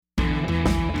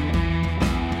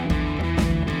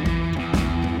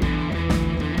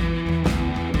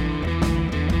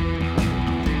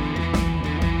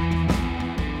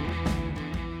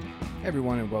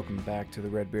and welcome back to the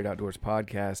Redbeard Outdoors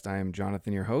podcast. I am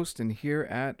Jonathan, your host, and here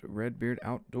at Redbeard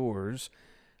Outdoors,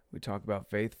 we talk about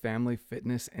faith, family,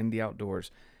 fitness, and the outdoors.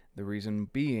 The reason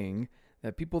being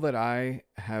that people that I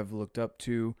have looked up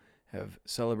to, have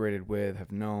celebrated with,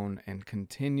 have known, and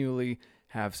continually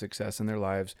have success in their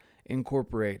lives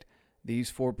incorporate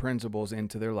these four principles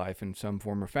into their life in some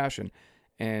form or fashion.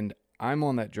 And I'm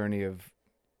on that journey of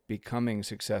becoming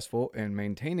successful and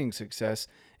maintaining success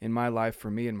in my life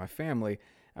for me and my family.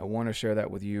 I want to share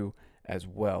that with you as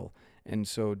well. And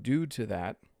so due to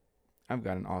that, I've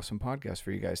got an awesome podcast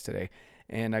for you guys today.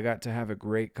 And I got to have a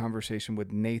great conversation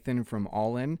with Nathan from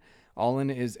All In. All In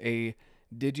is a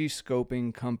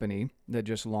digiscoping company that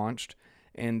just launched,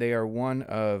 and they are one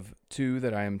of two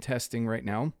that I am testing right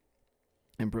now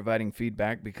and providing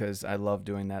feedback because I love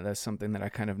doing that. That's something that I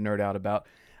kind of nerd out about.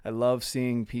 I love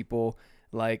seeing people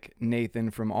like Nathan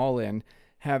from All In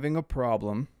having a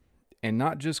problem and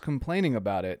not just complaining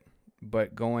about it,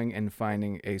 but going and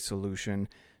finding a solution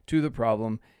to the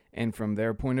problem and from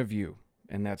their point of view.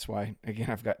 And that's why, again,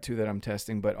 I've got two that I'm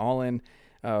testing, but All In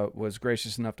was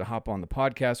gracious enough to hop on the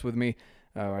podcast with me.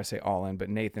 I say All In, but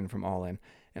Nathan from All In.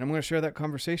 And I'm going to share that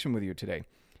conversation with you today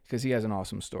because he has an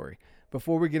awesome story.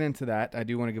 Before we get into that, I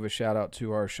do want to give a shout out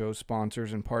to our show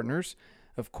sponsors and partners.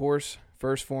 Of course,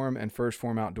 1st Phorm and 1st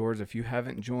Phorm Outdoors. If you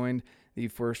haven't joined the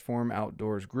 1st Phorm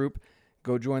Outdoors group,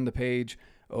 go join the page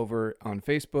over on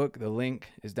Facebook. The link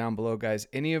is down below, guys.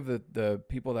 Any of the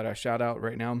people that I shout out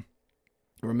right now,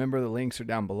 remember the links are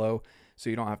down below so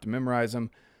you don't have to memorize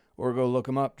them or go look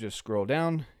them up. Just scroll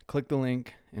down, click the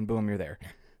link, and boom, you're there.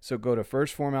 So go to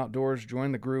 1st Phorm Outdoors,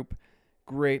 join the group.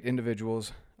 Great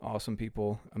individuals, awesome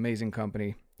people, amazing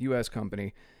company, U.S.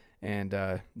 company, and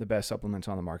the best supplements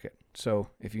on the market. So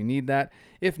if you need that,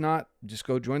 if not, just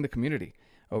go join the community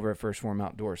over at 1st Phorm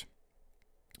Outdoors.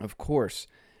 Of course,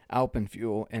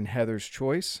 Alpenfuel and Heather's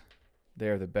Choice. They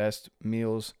are the best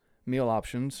meal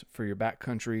options for your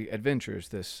backcountry adventures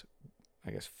this,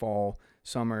 fall,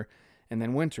 summer, and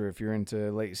then winter if you're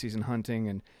into late season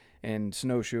hunting and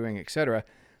snowshoeing, etc.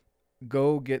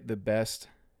 Go get the best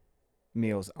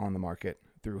meals on the market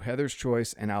through Heather's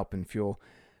Choice and Alpenfuel.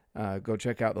 Go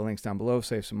check out the links down below,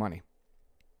 save some money.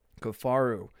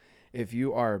 Kifaru. If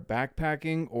you are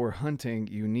backpacking or hunting,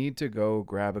 you need to go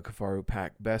grab a Kifaru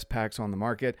pack. Best packs on the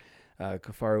market.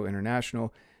 Kifaru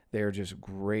International. They are just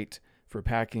great for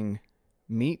packing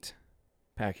meat,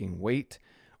 packing weight,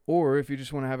 or if you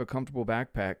just want to have a comfortable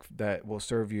backpack that will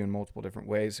serve you in multiple different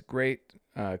ways. Great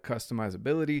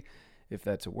customizability, if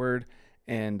that's a word.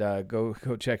 And go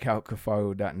check out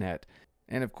kifaru.net.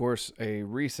 And of course, a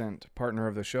recent partner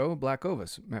of the show, Black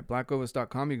Ovis. At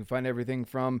blackovis.com, you can find everything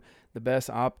from the best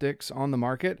optics on the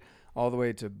market all the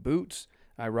way to boots.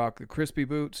 I rock the Crispy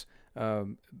boots.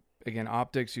 Again,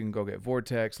 optics, you can go get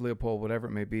Vortex, Leopold, whatever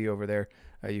it may be over there.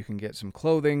 You can get some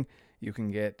clothing. You can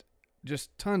get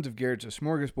just tons of gear. It's a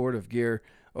smorgasbord of gear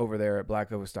over there at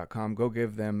blackovis.com. Go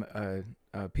give them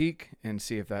a peek and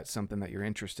see if that's something that you're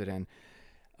interested in.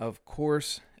 Of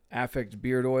course, Affect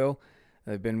Beard Oil.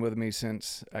 They've been with me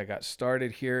since I got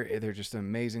started here. They're just an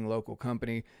amazing local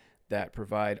company that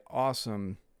provide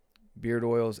awesome beard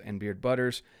oils and beard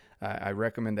butters. I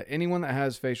recommend that anyone that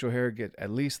has facial hair get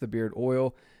at least the beard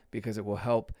oil because it will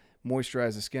help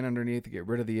moisturize the skin underneath, get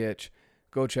rid of the itch.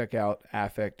 Go check out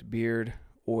Affect Beard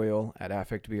Oil at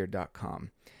affectbeard.com.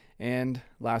 And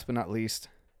last but not least,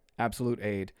 Absolute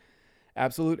Aid.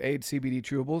 Absolute Aid CBD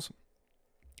chewables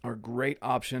are a great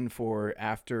option for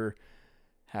after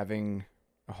having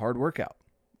a hard workout.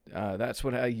 That's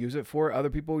what I use it for. Other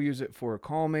people use it for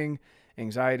calming,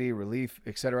 anxiety, relief,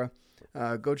 etc.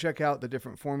 Go check out the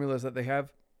different formulas that they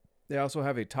have. They also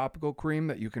have a topical cream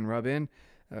that you can rub in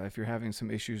if you're having some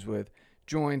issues with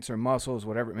joints or muscles,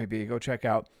 whatever it may be. Go check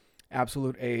out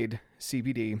Absolute Aid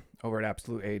CBD over at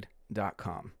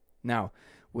absoluteaid.com. Now,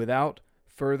 without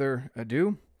further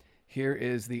ado, here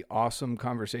is the awesome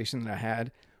conversation that I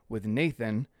had with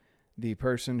Nathan, the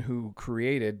person who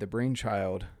created the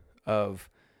brainchild of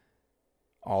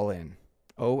All In,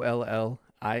 OLLIN.co.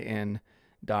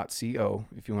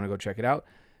 If you want to go check it out,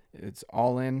 it's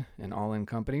All In, an All In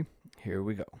company. Here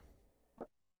we go.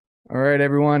 All right,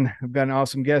 everyone. I've got an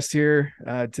awesome guest here.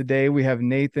 Today we have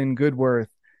Nathan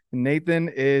Goodworth. Nathan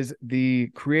is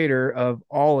the creator of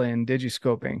All In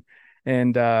Digiscoping.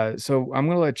 And so I'm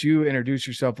going to let you introduce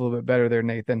yourself a little bit better there,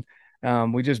 Nathan.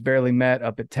 We just barely met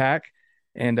up at TAC.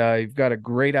 And you've got a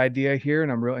great idea here,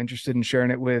 and I'm real interested in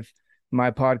sharing it with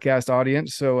my podcast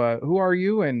audience. So who are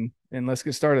you? And let's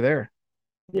get started there.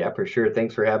 Yeah, for sure.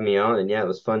 Thanks for having me on. And yeah, it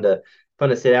was fun to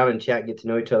sit down and chat, get to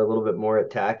know each other a little bit more at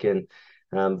TAC. And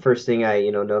First thing I,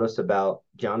 noticed about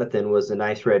Jonathan was a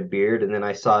nice red beard, and then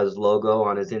I saw his logo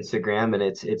on his Instagram, and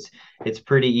it's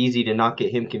pretty easy to not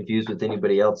get him confused with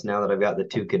anybody else now that I've got the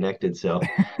two connected. So,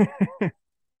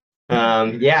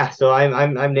 yeah, so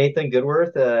I'm Nathan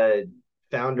Goodworth,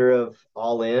 founder of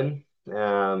All In.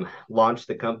 Launched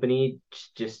the company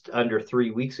just under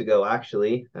 3 weeks ago,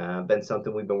 actually. Been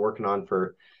something we've been working on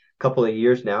for a couple of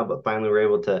years now, but finally we're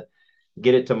able to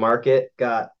get it to market.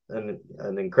 Got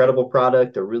an incredible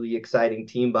product, a really exciting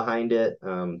team behind it.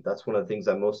 That's one of the things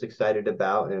I'm most excited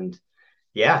about. And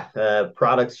yeah,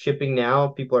 products shipping now.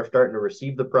 People are starting to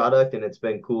receive the product, and it's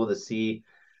been cool to see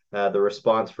the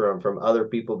response from other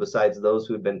people besides those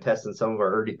who had been testing some of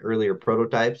our earlier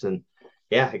prototypes. And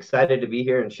yeah, excited to be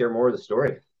here and share more of the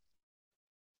story.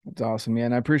 That's awesome,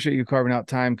 man. I appreciate you carving out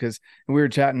time because we were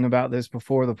chatting about this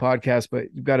before the podcast, but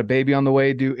you've got a baby on the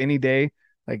way due any day.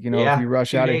 Like, if Yeah, you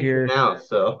rush two out of days from here, now.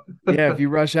 So yeah, if you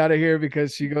rush out of here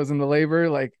because she goes into labor,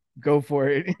 like go for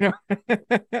it. yeah,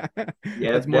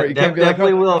 That's more, you can't be like, oh,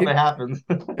 definitely will if it can, happens.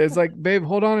 it's like, babe,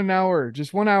 hold on an hour,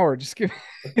 just 1 hour, just give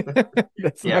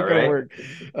that's Yeah, not gonna right. work.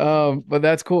 But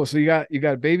that's cool. So you got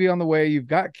a baby on the way, you've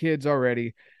got kids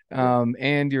already, Yep.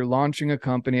 and you're launching a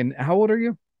company. And how old are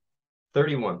you?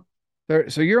 31.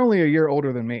 So you're only a year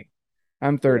older than me.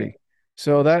 I'm Yeah. 30.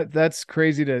 So that's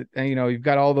crazy to, and you've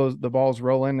got all the balls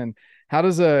rolling. And how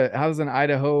does an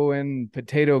Idahoan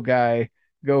potato guy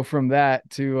go from that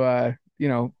to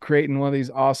creating one of these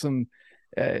awesome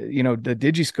the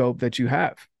Digiscope that you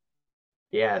have?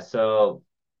 Yeah, so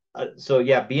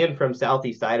yeah, being from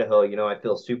Southeast Idaho, I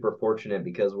feel super fortunate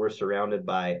because we're surrounded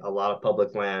by a lot of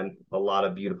public land, a lot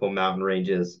of beautiful mountain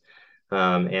ranges.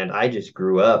 And I just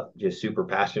grew up just super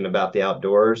passionate about the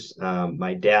outdoors.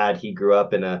 My dad, he grew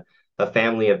up in a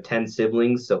family of 10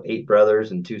 siblings, so 8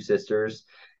 brothers and 2 sisters.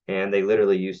 And they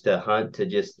literally used to hunt to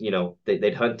just,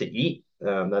 they'd hunt to eat.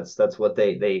 That's what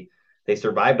they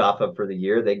survived off of for the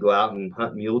year. They'd go out and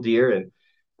hunt mule deer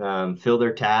and fill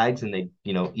their tags, and they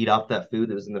eat off that food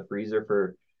that was in the freezer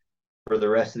for the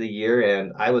rest of the year.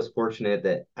 And I was fortunate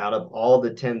that out of all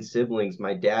the 10 siblings,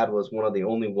 my dad was one of the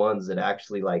only ones that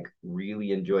actually like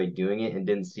really enjoyed doing it and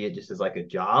didn't see it just as like a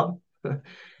job.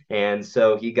 And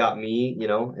so he got me,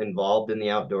 involved in the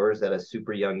outdoors at a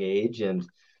super young age, and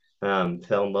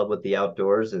fell in love with the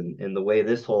outdoors. And the way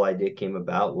this whole idea came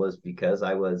about was because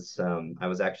I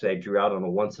drew out on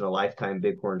a once in a lifetime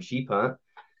bighorn sheep hunt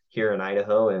here in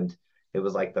Idaho. And it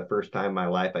was like the first time in my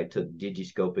life I took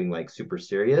digiscoping like super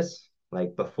serious.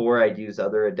 Like before I'd use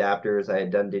other adapters, I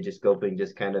had done digiscoping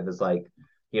just kind of as like,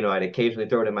 I'd occasionally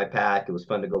throw it in my pack. It was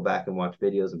fun to go back and watch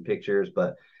videos and pictures,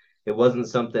 but it wasn't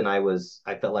something I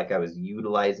felt like I was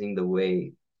utilizing the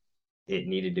way it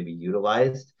needed to be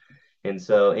utilized. And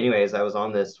so, anyways, I was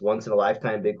on this once in a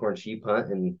lifetime bighorn sheep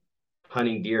hunt and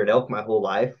hunting deer and elk my whole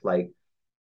life. Like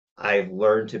I've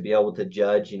learned to be able to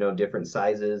judge, different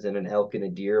sizes in an elk and a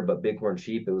deer, but bighorn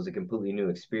sheep, it was a completely new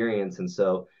experience. And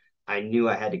so I knew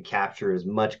I had to capture as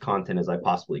much content as I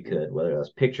possibly could, whether it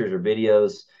was pictures or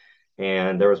videos.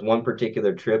 And there was one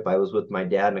particular trip I was with my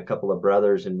dad and a couple of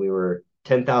brothers, and we were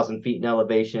 10,000 feet in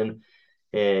elevation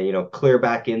and, clear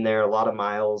back in there, a lot of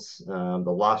miles. The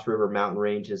Lost River Mountain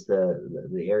Range is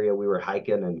the area we were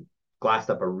hiking, and glassed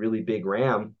up a really big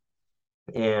ram.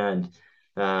 And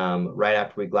right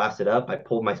after we glassed it up, I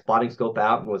pulled my spotting scope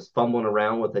out and was fumbling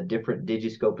around with a different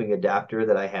digiscoping adapter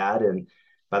that I had. And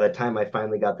by the time I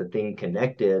finally got the thing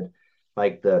connected,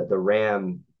 like the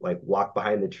ram like walked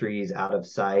behind the trees out of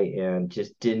sight and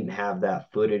just didn't have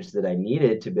that footage that I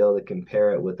needed to be able to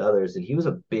compare it with others. And he was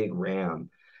a big ram.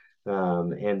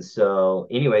 And so,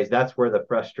 anyways, that's where the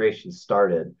frustration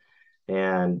started.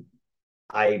 And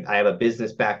I have a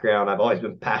business background. I've always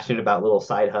been passionate about little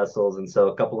side hustles. And so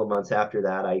a couple of months after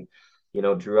that, I,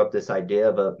 drew up this idea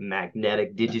of a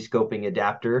magnetic digiscoping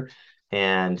adapter.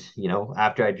 And,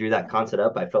 after I drew that concept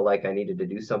up, I felt like I needed to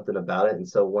do something about it. And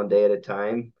so one day at a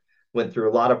time, went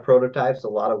through a lot of prototypes, a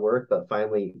lot of work, but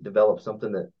finally developed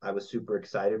something that I was super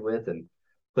excited with and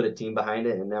put a team behind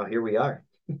it. And now here we are.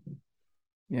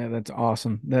 Yeah, that's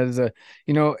awesome. That is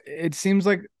it seems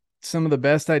like some of the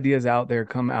best ideas out there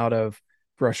come out of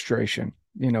frustration,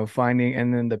 finding,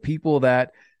 and then the people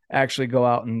that actually go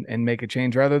out and make a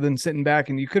change rather than sitting back,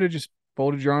 and you could have just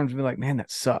folded your arms and be like, man,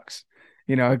 that sucks.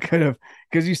 It could have,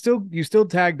 because you still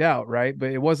tagged out, right?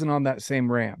 But it wasn't on that same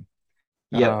RAM.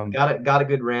 Yep, Um, got a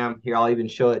good RAM. Here, I'll even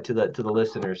show it to the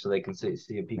listeners so they can see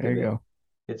a peek there of you it. go.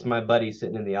 It's my buddy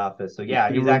sitting in the office. So yeah,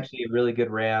 You he's were actually a really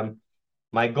good RAM.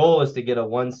 My goal is to get a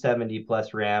 170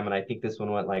 plus RAM, and I think this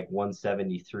one went like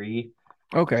 173.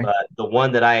 okay. But the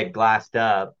one that I had glassed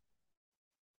up,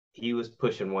 he was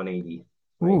pushing 180.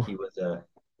 Like Ooh, he was a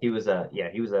he was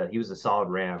a solid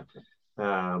ram.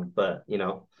 But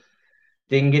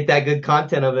didn't get that good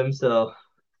content of him, so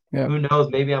Yeah. who knows?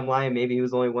 Maybe I'm lying. Maybe he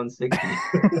was only 160.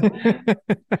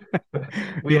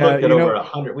 We Yeah, looked at over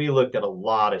 100. We looked at a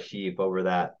lot of sheep over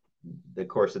the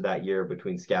course of that year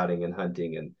between scouting and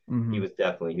hunting, and mhm. he was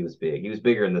big. He was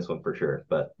bigger in this one for sure.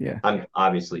 But Yeah. I'm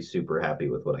obviously super happy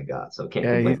with what I got, so can't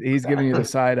Yeah, complain he's giving you the about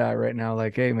that. side eye right now,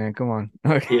 like, hey man, come on.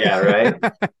 Okay. Yeah, right.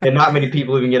 And not many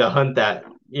people even get to hunt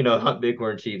hunt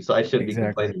bighorn sheep, so I shouldn't be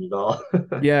Exactly. complaining at all.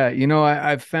 Yeah,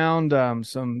 I've found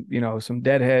some, some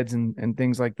deadheads and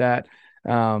things like that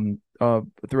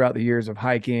throughout the years of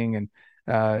hiking and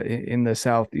in the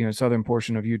south, southern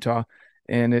portion of Utah,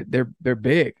 and they're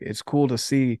big. It's cool to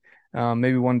see.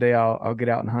 Maybe one day I'll get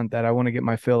out and hunt that. I want to get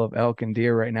my fill of elk and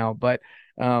deer right now, but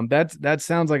that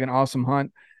sounds like an awesome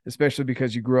hunt, especially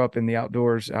because you grew up in the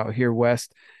outdoors out here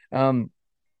west. Um,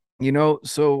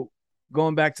 so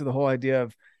going back to the whole idea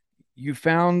of you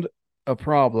found a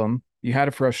problem, you had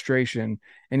a frustration,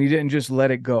 and you didn't just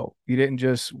let it go. You didn't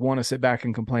just want to sit back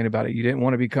and complain about it. You didn't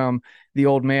want to become the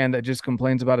old man that just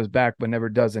complains about his back but never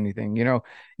does anything.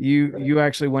 You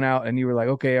actually went out and you were like,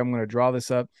 okay, I'm going to draw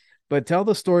this up. But tell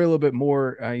the story a little bit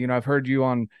more. I've heard you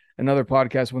on another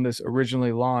podcast when this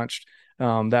originally launched.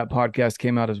 That podcast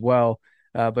came out as well.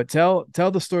 But tell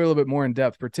the story a little bit more in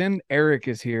depth. Pretend Eric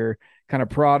is here, kind of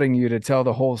prodding you to tell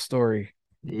the whole story.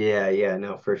 Yeah, yeah,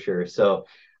 no, for sure. So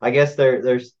I guess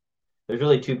there's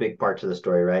really two big parts of the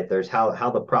story, right? There's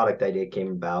how the product idea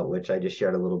came about, which I just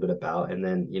shared a little bit about, and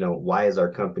then why is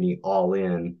our company all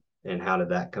in, and how did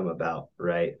that come about,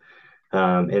 right?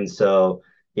 And so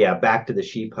yeah, back to the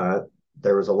sheep hunt,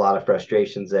 there was a lot of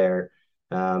frustrations there.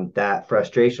 That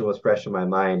frustration was fresh in my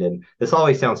mind, and this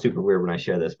always sounds super weird when I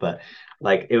share this, but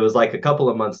like it was like a couple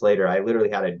of months later, I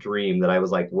literally had a dream that I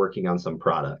was like working on some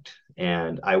product,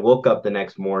 and I woke up the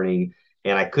next morning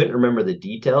and I couldn't remember the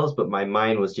details, but my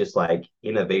mind was just like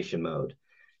innovation mode.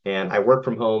 And I worked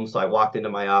from home, so I walked into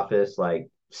my office like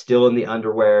still in the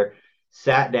underwear,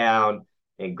 sat down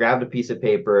and grabbed a piece of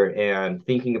paper and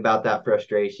thinking about that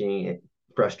frustration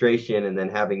and then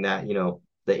having that,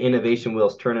 the innovation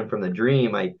wheels turning from the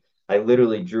dream. I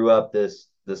literally drew up this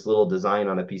little design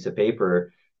on a piece of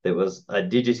paper that was a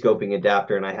digiscoping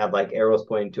adapter, and I had like arrows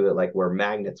pointing to it like where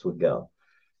magnets would go.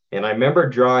 And I remember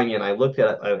drawing and I looked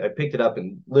at it, I picked it up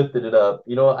and lifted it up.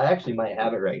 I actually might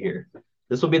have it right here.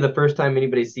 This will be the first time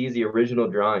anybody sees the original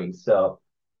drawing. So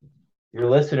your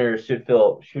listeners should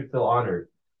feel honored.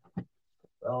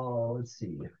 Oh, let's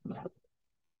see.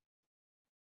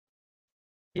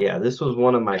 Yeah, this was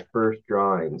one of my first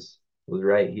drawings. It was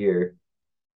right here.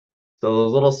 So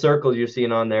those little circles you're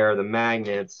seeing on there are the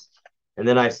magnets. And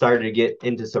then I started to get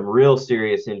into some real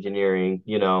serious engineering,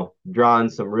 drawing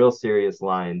some real serious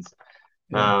lines.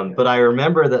 Yeah. But I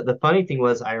remember that the funny thing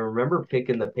was I remember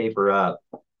picking the paper up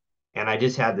and I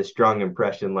just had this strong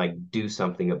impression, like, do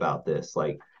something about this.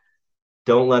 Like,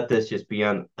 don't let this just be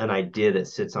an idea that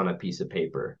sits on a piece of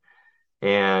paper.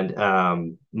 And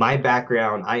my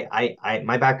background,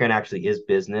 my background actually is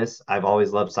business. I've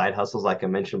always loved side hustles, like I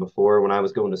mentioned before. When I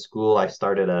was going to school, I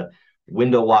started a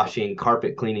window washing,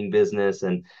 carpet cleaning business,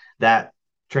 and that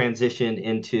transitioned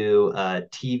into a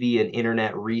TV and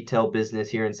internet retail business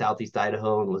here in Southeast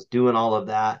Idaho, and was doing all of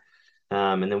that.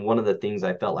 And then one of the things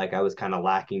I felt like I was kind of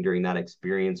lacking during that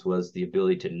experience was the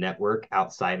ability to network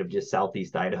outside of just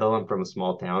Southeast Idaho. I'm from a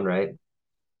small town, right?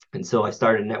 And so I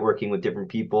started networking with different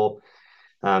people,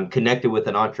 connected with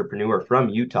an entrepreneur from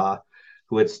Utah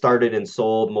who had started and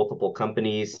sold multiple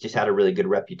companies, just had a really good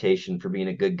reputation for being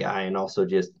a good guy and also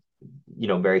just,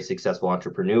 very successful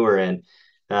entrepreneur. And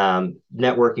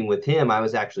networking with him, I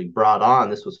was actually brought on,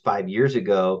 this was 5 years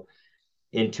ago,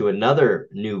 into another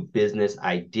new business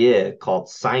idea called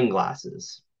Sign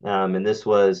Glasses. And this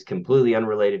was completely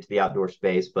unrelated to the outdoor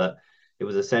space, but it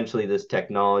was essentially this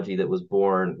technology that was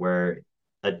born where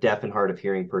a deaf and hard of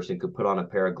hearing person could put on a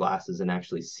pair of glasses and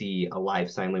actually see a live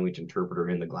sign language interpreter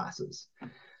in the glasses.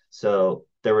 So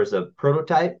there was a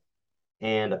prototype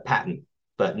and a patent,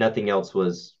 but nothing else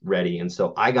was ready. And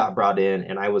so I got brought in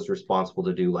and I was responsible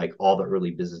to do like all the early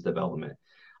business development.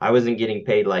 I wasn't getting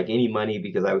paid like any money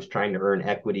because I was trying to earn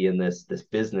equity in this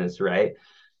business, right?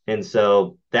 And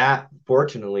so that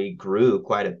fortunately grew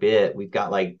quite a bit. We've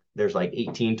got like there's like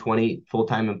 18, 20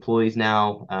 full-time employees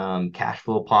now, cash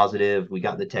flow positive. We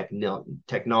got the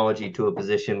technology to a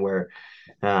position where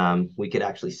we could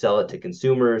actually sell it to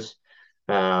consumers.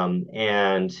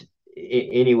 And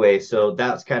anyway, so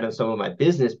that's kind of some of my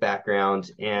business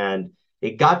background. And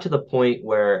it got to the point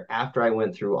where after I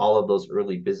went through all of those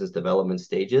early business development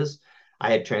stages,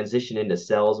 I had transitioned into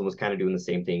sales and was kind of doing the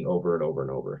same thing over and over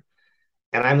and over.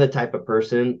 And I'm the type of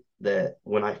person that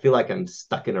when I feel like I'm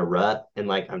stuck in a rut and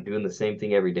like I'm doing the same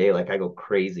thing every day, like I go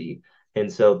crazy.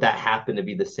 And so that happened to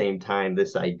be the same time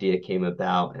this idea came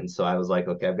about. And so I was like,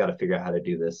 okay, I've got to figure out how to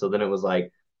do this. So then it was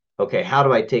like, okay, how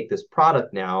do I take this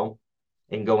product now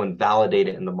and go and validate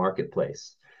it in the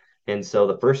marketplace? And so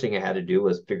the first thing I had to do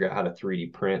was figure out how to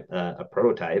 3D print a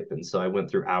prototype. And so I went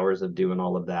through hours of doing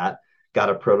all of that, got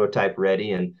a prototype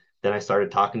ready, and then I started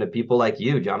talking to people like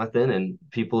you, Jonathan, and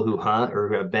people who hunt or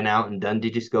who have been out and done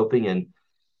digiscoping. And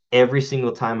every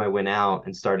single time I went out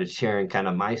and started sharing kind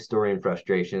of my story and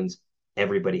frustrations,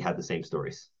 everybody had the same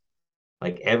stories.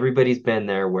 Like everybody's been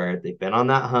there where they've been on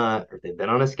that hunt or they've been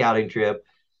on a scouting trip.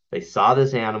 They saw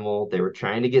this animal, they were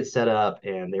trying to get set up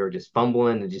and they were just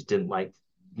fumbling and just didn't like,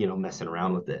 messing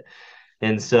around with it.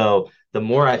 And so the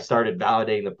more I started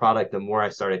validating the product, the more I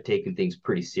started taking things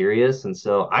pretty serious. And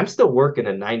so I'm still working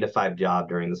a 9 to 5 job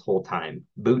during this whole time,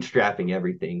 bootstrapping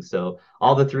everything. So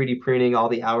all the 3D printing, all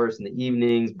the hours in the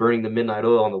evenings, burning the midnight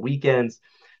oil on the weekends,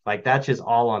 like that's just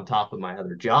all on top of my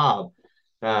other job.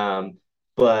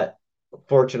 But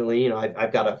fortunately,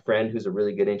 I've got a friend who's a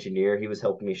really good engineer. He was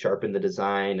helping me sharpen the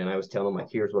design, and I was telling him like,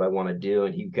 here's what I want to do,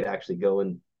 and he could actually go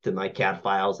into my CAD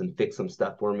files and fix some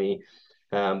stuff for me.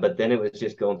 But then it was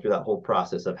just going through that whole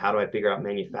process of how do I figure out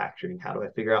manufacturing? How do I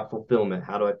figure out fulfillment?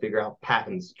 How do I figure out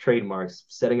patents, trademarks,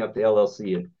 setting up the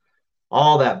LLC, and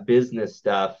all that business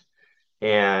stuff.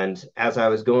 And as I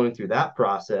was going through that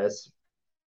process,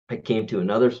 I came to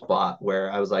another spot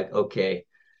where I was like, okay,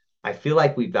 I feel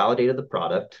like we validated the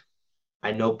product.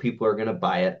 I know people are going to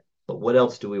buy it, but what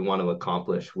else do we want to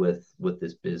accomplish with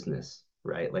this business,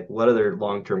 right? Like what other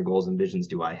long-term goals and visions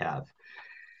do I have?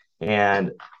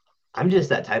 And I'm just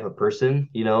that type of person,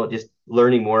 just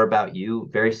learning more about you,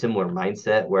 very similar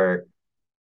mindset where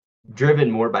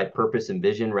driven more by purpose and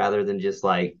vision rather than just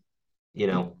like, you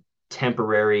know,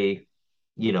 temporary,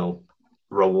 you know,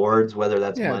 rewards, whether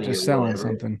that's Yeah, money just or selling whatever.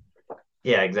 something.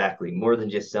 Yeah, exactly. More than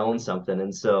just selling something.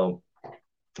 And so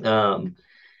um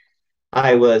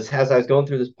as I was going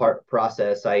through this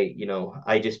process, I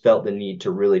just felt the need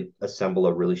to really assemble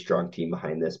a really strong team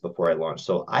behind this before I launched.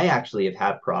 So I actually have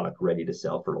had product ready to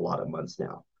sell for a lot of months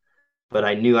now, but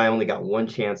I knew I only got one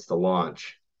chance to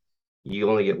launch. You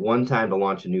only get one time to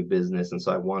launch a new business. And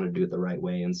so I wanted to do it the right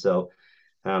way. And so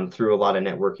through a lot of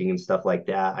networking and stuff like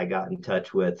that, I got in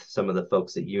touch with some of the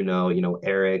folks that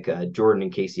Eric, Jordan,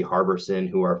 and Casey Harbison,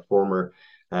 who are former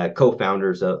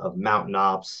co-founders of Mountain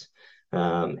Ops,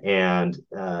 and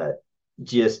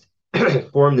just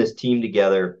formed this team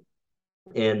together.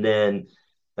 And then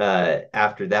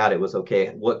after that, it was okay.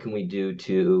 What can we do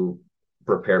to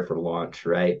prepare for launch,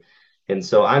 right? And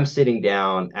so I'm sitting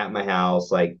down at my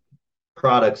house, like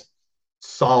products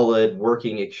solid,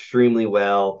 working extremely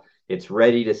well. It's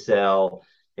ready to sell.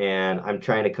 And I'm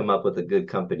trying to come up with a good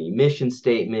company mission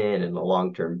statement and a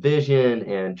long-term vision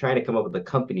and trying to come up with a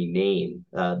company name.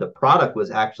 The product was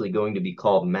actually going to be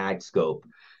called MagScope.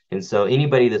 And so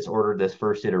anybody that's ordered this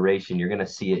first iteration, you're going to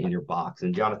see it in your box.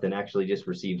 And Jonathan actually just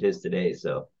received his today.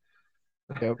 So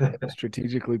Yep.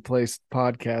 Strategically placed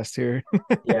podcast here.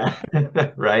 yeah,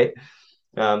 right.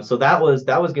 So that was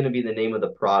going to be the name of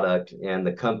the product and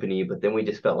the company, but then we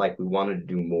just felt like we wanted to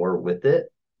do more with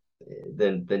it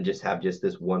than just have just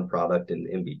this one product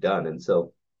and be done. And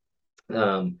so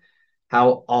um,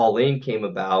 how All In came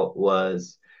about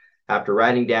was after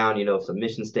writing down, some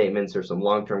mission statements or some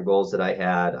long-term goals that I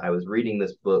had, I was reading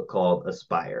this book called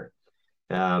Aspire.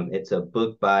 It's a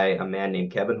book by a man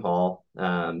named Kevin Hall.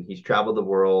 He's traveled the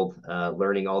world,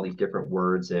 learning all these different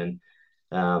words and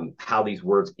how these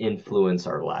words influence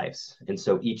our lives. And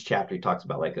so each chapter he talks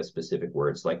about like a specific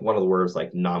words, like one of the words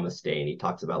like namaste, and he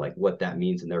talks about like what that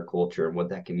means in their culture and what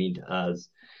that can mean to us.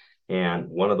 And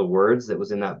one of the words that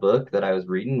was in that book that I was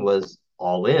reading was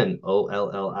all in,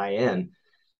 OLLIN.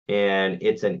 And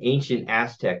it's an ancient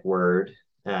Aztec word.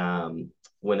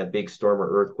 When a big storm or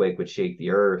earthquake would shake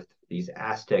the earth, these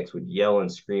Aztecs would yell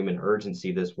and scream in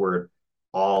urgency this word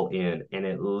all in. And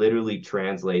it literally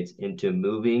translates into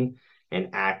moving and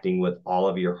acting with all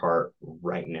of your heart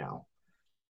right now.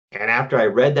 And after I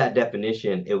read that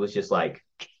definition, it was just like,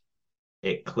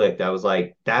 it clicked. I was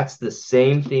like, that's the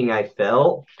same thing I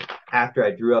felt after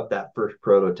I drew up that first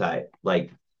prototype.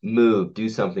 Like, move, do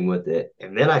something with it.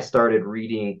 And then I started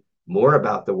reading more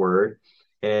about the word.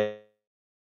 And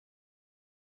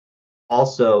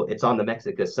also, it's on the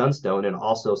Mexica Sunstone and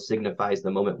also signifies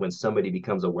the moment when somebody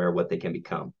becomes aware of what they can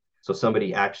become. So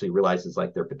somebody actually realizes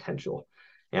like their potential.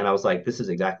 And I was like, this is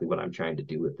exactly what I'm trying to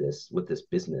do with this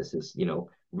business is,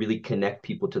 really connect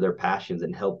people to their passions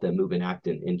and help them move and act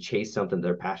and chase something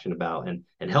they're passionate about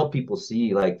and help people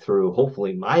see like through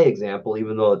hopefully my example,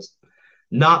 even though it's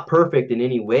not perfect in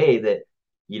any way, that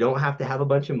you don't have to have a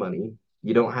bunch of money.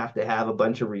 You don't have to have a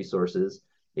bunch of resources.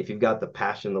 If you've got the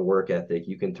passion, the work ethic,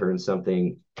 you can turn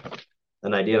something,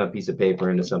 an idea on a piece of paper,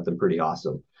 into something pretty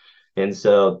awesome. And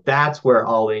so that's where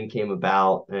All In came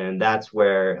about. And that's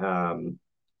what I'm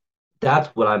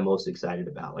most excited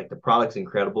about. Like, the product's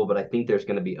incredible, but I think there's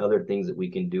going to be other things that we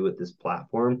can do with this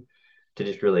platform to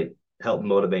just really help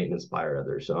motivate and inspire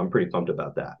others. So I'm pretty pumped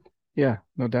about that. Yeah,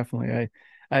 no, definitely.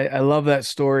 I love that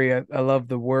story. I love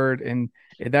the word. And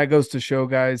that goes to show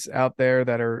guys out there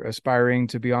that are aspiring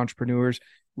to be entrepreneurs,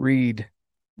 read,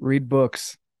 read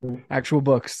books, actual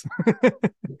books.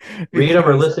 Read them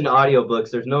or Because listen to audiobooks.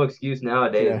 There's no excuse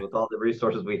nowadays yeah, with all the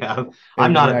resources we have.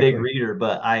 I'm not a big exactly. reader,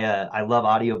 but I love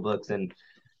audiobooks, and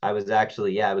I was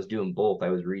actually, yeah, I was doing both. I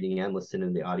was reading and listening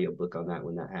to the audiobook on that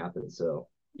when that happened. So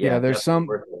Yeah, yeah, definitely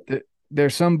worth it.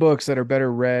 there's some books that are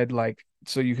better read, like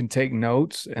so you can take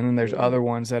notes, and then there's other Mhm.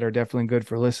 ones that are definitely good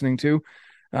for listening to.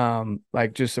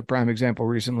 Like just a prime example,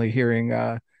 recently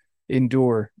hearing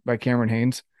Endure by Cameron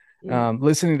Haynes. Mhm.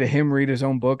 Listening to him read his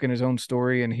own book and his own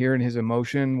story and hearing his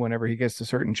emotion whenever he gets to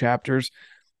certain chapters,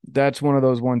 that's one of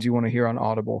those ones you want to hear on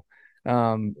Audible.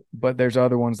 But there's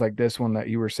other ones like this one that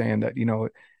you were saying that,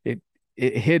 it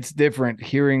it hits different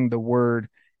hearing the word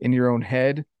in your own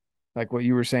head, like what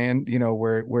you were saying,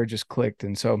 where it just clicked.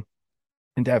 And so,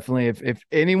 and definitely, if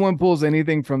anyone pulls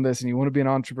anything from this and you want to be an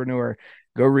entrepreneur,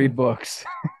 go read books.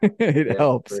 It Yeah,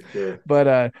 helps. for sure. But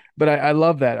I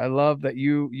love that. I love that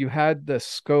you had the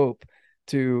scope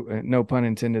to, no pun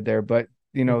intended there, but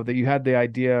that you had the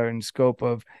idea and scope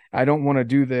of, I don't want to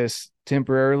do this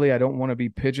temporarily. I don't want to be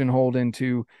pigeonholed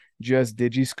into just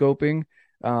digiscoping,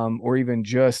 or even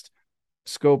just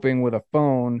scoping with a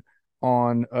phone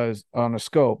on a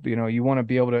scope. You want to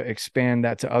be able to expand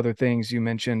that to other things. You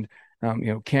mentioned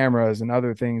cameras and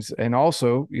other things, and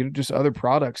also just other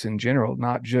products in general,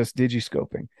 not just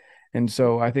digiscoping. And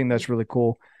so I think that's really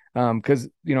cool, because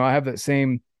I have that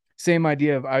same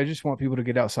idea of, I just want people to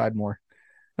get outside more.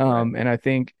 Right. And I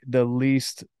think the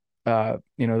less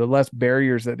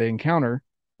barriers that they encounter,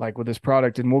 like with this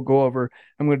product, and we'll go over,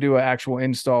 I'm going to do an actual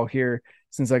install here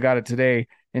since I got it today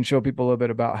and show people a little bit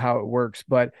about how it works.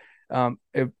 But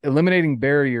eliminating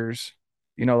barriers,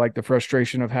 like the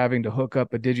frustration of having to hook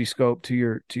up a digiscope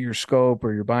to your scope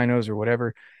or your binos or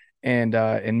whatever, and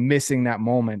missing that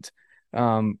moment.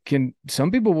 Can Some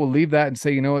people will leave that and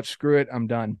say, you know what, screw it, I'm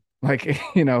done. Like,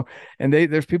 and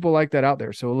there's people like that out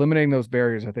there. So eliminating those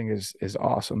barriers, I think, is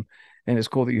awesome. And it's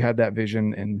cool that you had that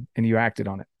vision and you acted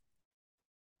on it.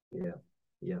 Yeah.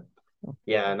 Yeah.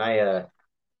 Yeah. And I uh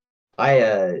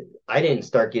I didn't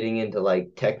start getting into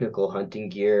like technical hunting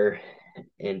gear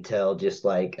until just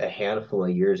like a handful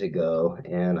of years ago.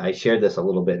 And I shared this a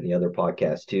little bit in the other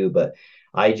podcast too, but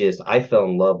I fell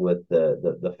in love with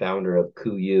the founder of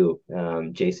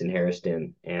KUIU, Jason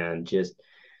Harrison, and just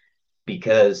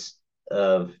because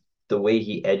of the way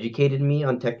he educated me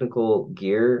on technical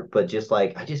gear, but just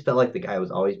like I just felt like the guy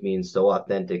was always being so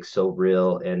authentic, so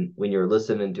real. And when you're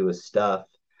listening to his stuff,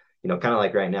 kind of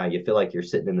like right now, you feel like you're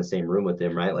sitting in the same room with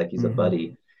him, right? Like he's a Mm-hmm.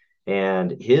 buddy.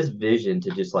 And his vision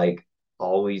to just like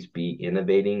always be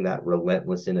innovating, that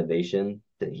relentless innovation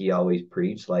that he always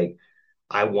preached, like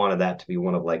I wanted that to be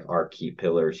one of like our key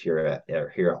pillars here at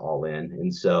All In.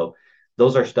 And so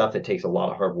those are stuff that takes a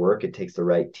lot of hard work. It takes the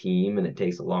right team and it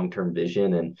takes a long-term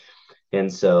vision.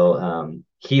 And so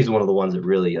he's one of the ones that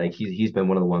really like he's been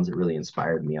one of the ones that really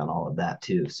inspired me on all of that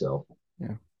too. So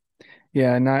Yeah.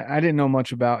 Yeah, and I didn't know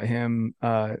much about him,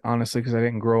 honestly, because I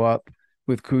didn't grow up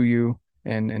with KUIU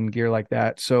and gear like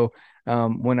that. So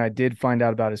when I did find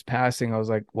out about his passing, I was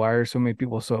like, why are so many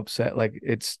people so upset? Like,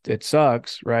 it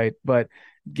sucks, right? But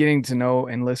getting to know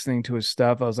and listening to his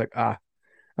stuff, I was like,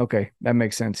 okay, that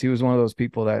makes sense. He was one of those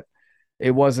people that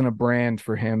it wasn't a brand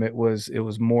for him. It was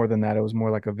more than that. It was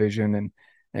more like a vision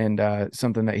and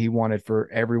something that he wanted for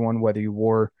everyone, whether you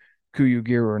wore KUIU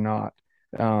gear or not.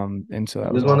 And so he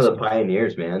that was was one of the awesome.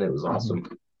 pioneers, man. It was Hmm.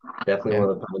 awesome. Definitely Yeah. one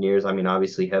of the pioneers. I mean,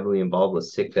 obviously heavily involved with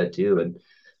Sitka too, and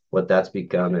what that's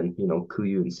become, and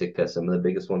KUIU and Sitka, some of the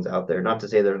biggest ones out there. Not to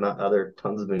say there's not other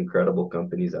tons of incredible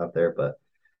companies out there, but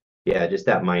yeah, just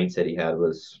that mindset he had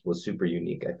was super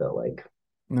unique, I felt like.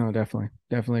 No,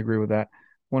 definitely agree with that,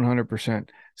 100%.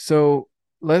 So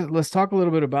let's talk a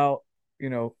little bit about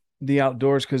the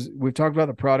outdoors, because we've talked about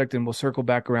the product and we'll circle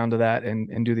back around to that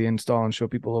and do the install and show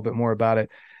people a little bit more about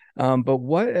it. But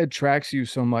what attracts you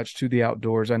so much to the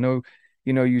outdoors? I know,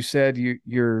 you said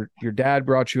your dad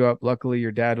brought you up. Luckily,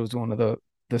 your dad was one of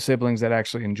the siblings that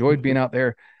actually enjoyed being out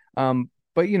there. But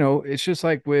it's just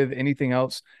like with anything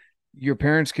else, your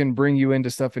parents can bring you into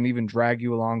stuff and even drag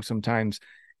you along sometimes.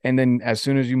 And then as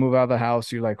soon as you move out of the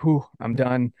house, you're like, whew, I'm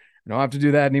done. I don't have to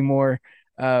do that anymore.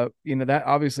 That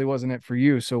obviously wasn't it for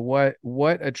you. So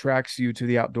what attracts you to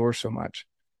the outdoors so much?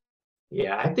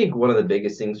 Yeah, I think one of the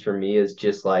biggest things for me is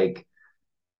just like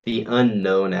the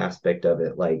unknown aspect of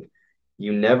it. Like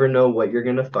you never know what you're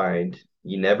gonna find.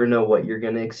 You never know what you're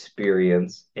gonna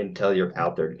experience until you're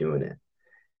out there doing it.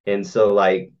 And so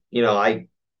like, I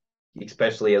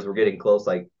especially as we're getting close,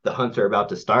 like the hunts are about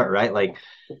to start, right? Like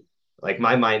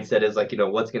my mindset is like,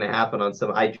 what's going to happen on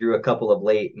some. I drew a couple of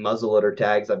late muzzleloader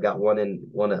tags. I've got one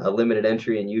a limited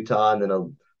entry in Utah and then a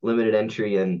limited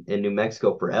entry in New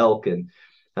Mexico for elk. And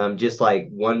just like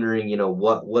wondering,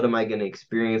 what am I going to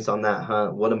experience on that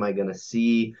hunt? What am I going to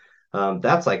see?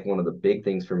 That's like one of the big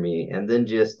things for me. And then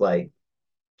just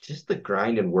the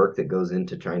grind and work that goes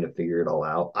into trying to figure it all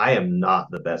out. I am not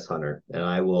the best hunter, and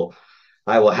I will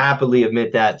happily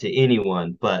admit that to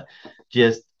anyone, but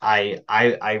just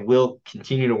I will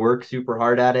continue to work super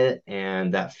hard at it,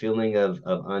 and that feeling of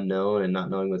unknown and not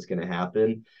knowing what's going to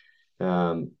happen.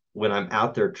 When I'm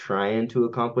out there trying to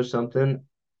accomplish something,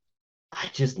 I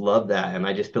just love that, and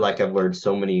I just feel like I've learned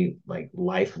so many like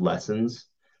life lessons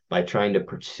by trying to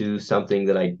pursue something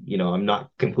that I'm not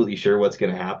completely sure what's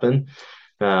going to happen.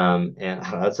 And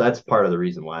that's part of the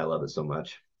reason why I love it so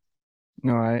much.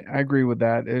 No, I agree with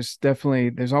that.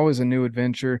 There's always a new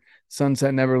adventure.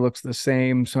 Sunset never looks the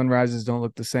same. Sunrises don't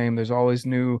look the same. There's always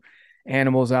new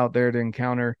animals out there to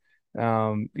encounter.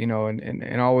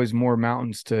 And always more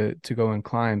mountains to go and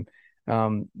climb.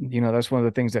 That's one of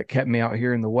the things that kept me out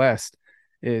here in the West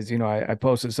is, I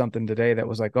posted something today that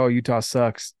was like, oh, Utah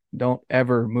sucks. Don't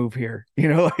ever move here.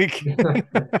 Like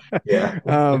Yeah.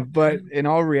 but in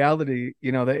all reality,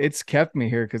 that it's kept me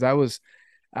here because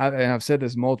and I've said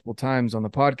this multiple times on the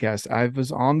podcast. I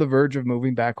was on the verge of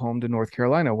moving back home to North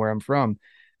Carolina, where I'm from.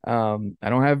 I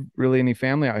don't have really any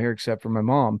family out here except for my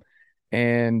mom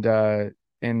and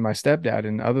my stepdad.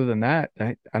 And other than that,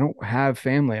 I don't have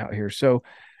family out here. So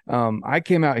I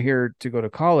came out here to go to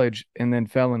college and then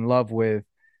fell in love with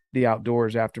the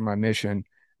outdoors after my mission,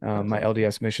 That's my awesome.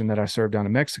 LDS mission that I served down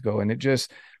in Mexico. And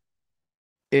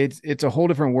it's a whole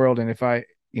different world. And if I,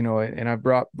 and I've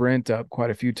brought Brent up quite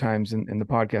a few times in the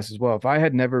podcast as well. If I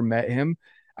had never met him,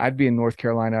 I'd be in North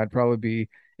Carolina. I'd probably be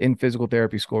in physical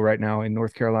therapy school right now in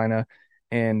North Carolina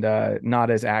and not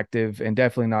as active and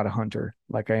definitely not a hunter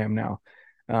like I am now.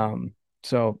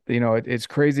 So, it's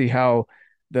crazy how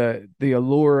the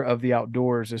allure of the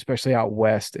outdoors, especially out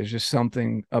west, is just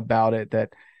something about it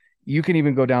that you can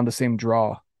even go down the same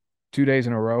draw 2 days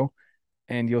in a row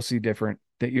and you'll see different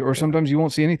or Yeah. sometimes you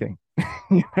won't see anything.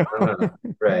 you know? Uh-huh.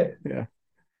 Right. Yeah.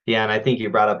 Yeah, and I think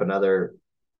you brought up another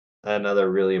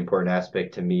really important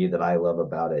aspect to me that I love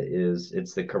about it is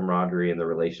it's the camaraderie and the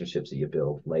relationships that you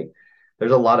build. Like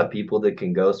there's a lot of people that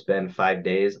can go spend 5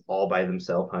 days all by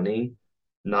themselves hunting.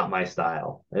 Not my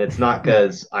style. And it's not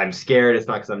because I'm scared, it's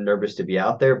not because I'm nervous to be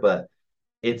out there, but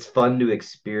it's fun to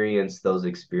experience those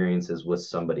experiences with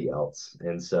somebody else.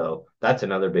 And so that's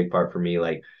another big part for me.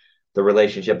 Like the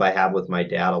relationship I have with my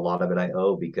dad, a lot of it I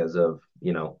owe because of,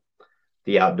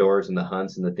 the outdoors and the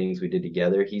hunts and the things we did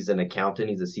together. He's an accountant,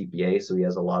 he's a CPA, so he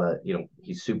has a lot of,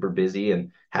 he's super busy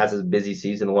and has his busy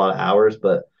season, a lot of hours,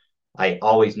 but I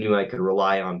always knew I could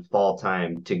rely on fall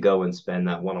time to go and spend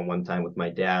that one-on-one time with my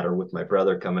dad or with my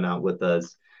brother coming out with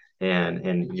us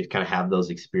and just kind of have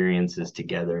those experiences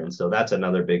together. And so that's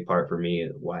another big part for me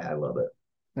why I love it.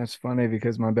 That's funny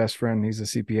because my best friend, he's a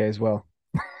CPA as well.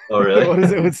 Oh, really? What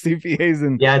is it with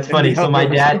CPAs Yeah, it's and funny. the So my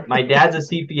outdoors? dad, my dad's a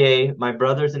CPA, my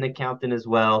brother's an accountant as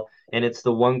well, and it's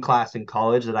the one class in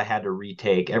college that I had to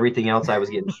retake. Everything else I was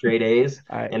getting straight A's,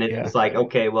 and it's Yeah. just like,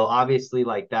 okay, well, obviously,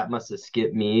 like that must have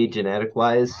skipped me genetic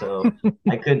wise, so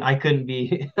I couldn't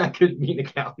be, I couldn't be an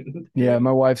accountant. Yeah,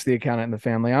 my wife's the accountant in the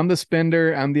family. I'm the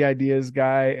spender, I'm the ideas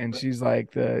guy, and she's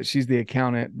the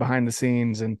accountant behind the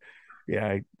scenes. And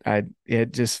yeah,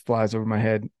 it just flies over my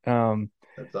head.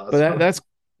 That's But awesome.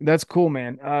 that's cool,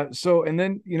 man. So and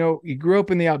then you grew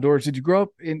up in the outdoors. Did you grow up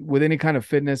with any kind of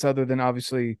fitness other than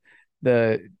obviously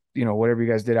the whatever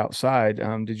you guys did outside?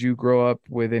 Did you grow up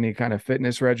with any kind of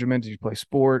fitness regimen? Did you play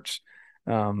sports?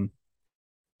 Um,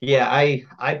 Yeah,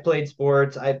 I played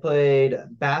sports. I played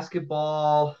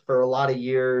basketball for a lot of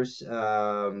years.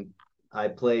 I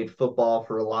played football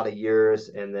for a lot of years,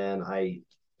 and then I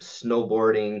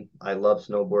snowboarding. I love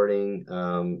snowboarding.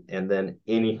 And then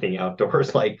anything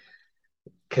outdoors like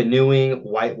canoeing,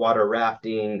 whitewater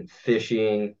rafting,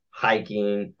 fishing,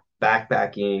 hiking,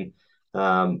 backpacking.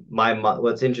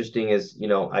 What's interesting is,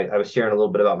 I was sharing a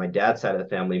little bit about my dad's side of the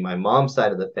family. My mom's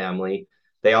side of the family,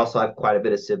 they also have quite a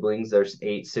bit of siblings. There's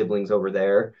 8 siblings over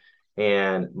there.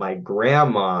 And my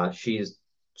grandma, she's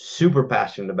super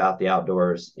passionate about the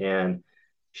outdoors. And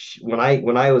when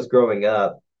I was growing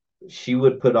up, she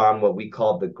would put on what we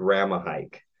called the grandma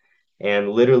hike. And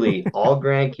literally all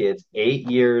grandkids 8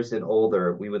 years and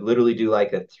older, we would literally do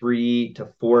like a 3 to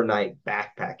 4 night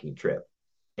backpacking trip.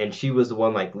 And she was the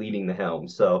one like leading the helm.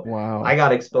 So I Wow.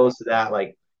 got exposed to that,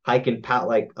 like hiking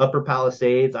like Upper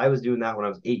Palisades. I was doing that when I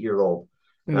was 8 years old,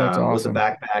 That's with a awesome.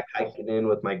 backpack hiking in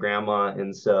with my grandma.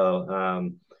 And so,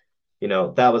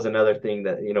 that was another thing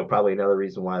that, probably another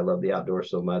reason why I love the outdoors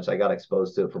so much. I got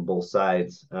exposed to it from both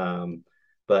sides.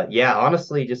 But yeah,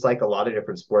 honestly, just like a lot of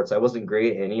different sports, I wasn't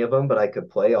great at any of them, but I could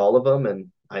play all of them and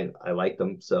I liked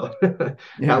them. So that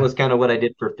Yeah. was kind of what I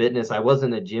did for fitness. I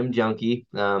wasn't a gym junkie.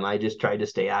 I just tried to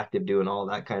stay active doing all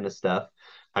that kind of stuff.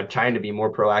 I'm trying to be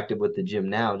more proactive with the gym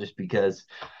now just because,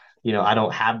 I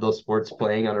don't have those sports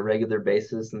playing on a regular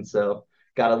basis. And so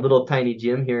got a little tiny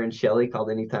gym here in Shelley called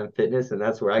Anytime Fitness, and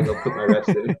that's where I go put my reps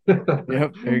in.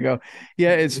 Yep, there you go.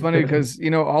 Yeah, it's funny because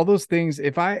all those things,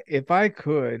 if I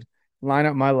could line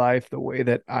up my life the way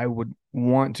that I would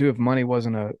want to, if money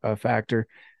wasn't a factor,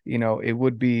 it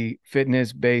would be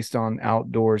fitness based on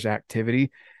outdoors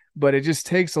activity, but it just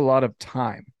takes a lot of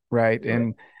time, right?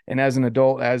 Right. And as an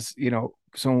adult, as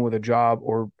someone with a job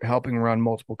or helping run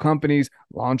multiple companies,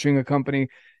 launching a company,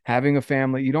 having a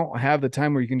family, you don't have the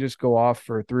time where you can just go off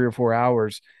for 3 or 4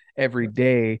 hours every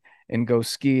day and go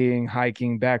skiing,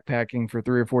 hiking, backpacking for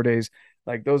 3 or 4 days.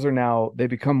 Like those are now, they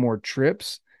become more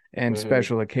trips and Mm-hmm.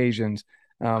 special occasions.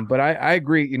 But I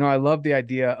agree. I love the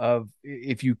idea of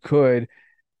if you could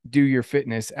do your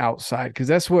fitness outside, because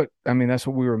that's what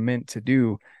we were meant to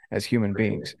do as human For sure.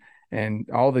 beings. And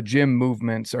all the gym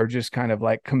movements are just kind of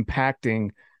like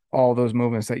compacting all those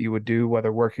movements that you would do,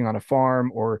 whether working on a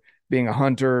farm or being a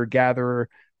hunter, gatherer,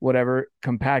 whatever,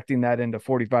 compacting that into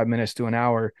 45 minutes to an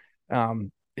hour.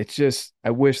 It's just,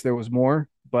 I wish there was more,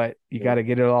 but you got to Yeah.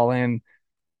 get it all in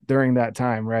during that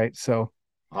time, right? So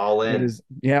All it in. is,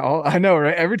 yeah, I know,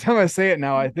 right? Every time I say it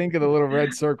now, I think of the little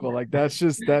red circle. Like that's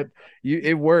just that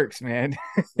it works, man.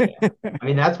 Yeah. I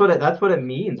mean, that's what it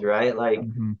means, right? Like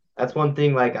Mhm. that's one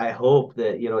thing, like I hope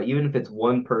that, even if it's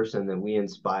one person that we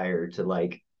inspire to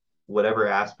like whatever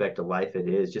aspect of life it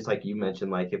is, just like you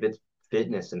mentioned, like if it's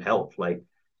fitness and health, like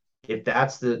if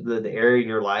that's the area in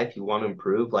your life you want to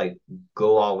improve, like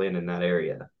go all in that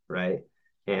area, right?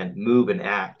 And move and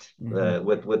act Mhm.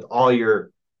 with all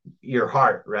your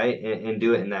heart, right? And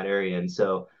do it in that area. And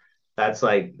so that's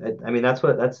like, I mean, that's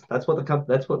what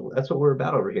we're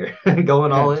about over here,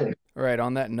 going Yeah. all in. All right.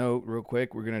 On that note, real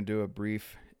quick, we're gonna do a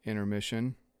brief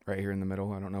intermission right here in the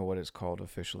middle. I don't know what it's called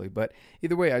officially, but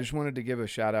either way, I just wanted to give a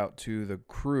shout out to the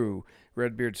crew,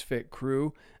 Redbeard's Fit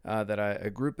Crew, a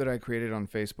group that I created on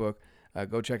Facebook.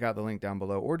 Go check out the link down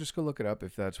below, or just go look it up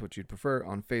if that's what you'd prefer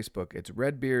on Facebook. It's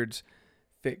Redbeard's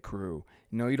Fit Crew.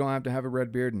 No, you don't have to have a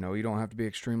red beard. No, you don't have to be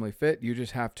extremely fit. You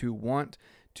just have to want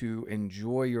to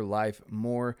enjoy your life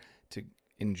more, to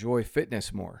enjoy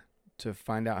fitness more, to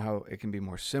find out how it can be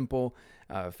more simple.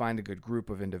 Find a good group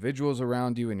of individuals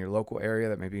around you in your local area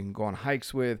that maybe you can go on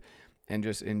hikes with and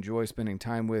just enjoy spending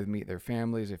time with, meet their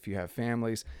families if you have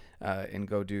families, and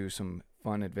go do some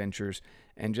fun adventures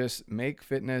and just make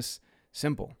fitness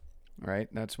simple, right?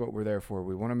 That's what we're there for.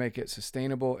 We want to make it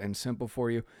sustainable and simple for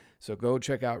you. So go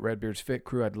check out Redbeard's Fit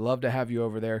Crew. I'd love to have you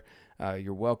over there.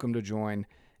 You're welcome to join,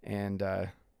 and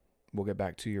we'll get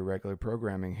back to your regular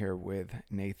programming here with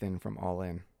Nathan from All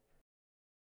In.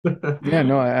 Yeah,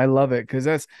 no, I love it because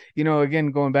that's,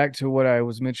 again, going back to what I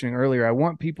was mentioning earlier, I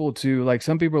want people to like,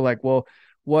 some people are like, well,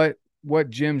 what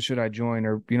gym should I join?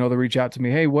 Or, they reach out to me,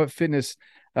 hey, what fitness,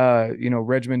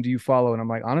 regimen do you follow? And I'm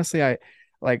like, honestly,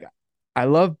 like, I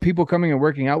love people coming and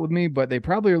working out with me, but they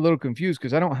probably are a little confused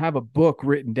because I don't have a book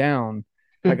written down.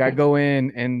 Like I go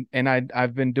in and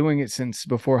I've been doing it since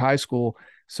before high school,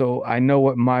 so I know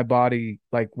what my body,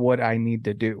 like what I need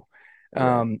to do.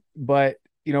 Right. But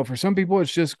for some people,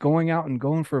 it's just going out and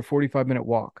going for a 45-minute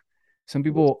walk. Some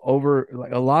Yes. people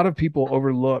like a lot of people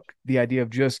overlook the idea of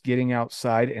just getting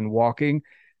outside and walking,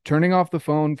 turning off the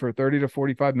phone for 30 to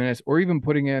 45 minutes, or even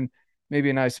putting in maybe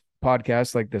a nice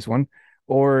podcast like this one,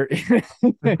 or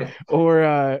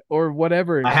or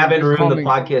whatever, I some haven't good ruined the calming,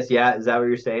 podcast yet. Is that what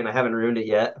you're saying? I haven't ruined it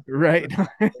yet. right?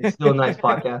 It's still a nice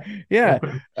podcast. Yeah.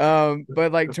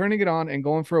 But like turning it on and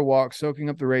going for a walk, soaking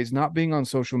up the rays, not being on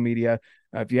social media.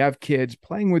 If you have kids,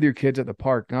 playing with your kids at the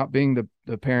park, not being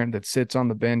the parent that sits on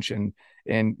the bench and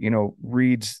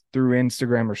reads through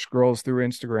Instagram or scrolls through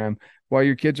Instagram while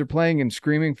your kids are playing and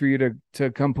screaming for you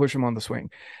to come push them on the swing.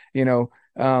 You know,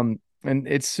 and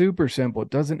it's super simple. It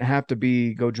doesn't have to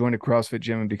be go join a CrossFit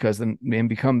gym and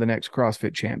become the next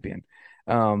CrossFit champion.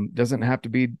 Doesn't have to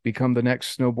become the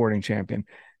next snowboarding champion,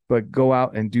 but go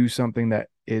out and do something that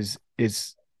is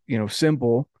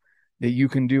simple, that you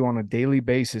can do on a daily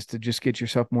basis to just get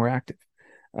yourself more active.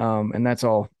 And that's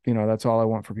all I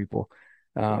want for people.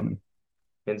 Yeah. Um,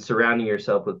 And surrounding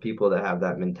yourself with people that have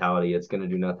that mentality, it's going to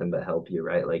do nothing but help you,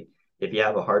 right? Like if you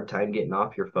have a hard time getting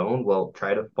off your phone, well,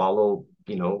 try to follow,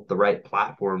 the right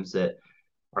platforms that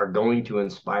are going to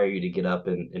inspire you to get up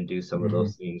and do some of mhm.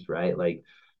 those things, right? Like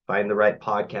find the right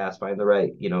podcast, find the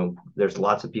right, there's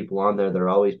lots of people on there that are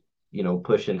always,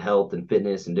 pushing health and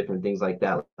fitness and different things like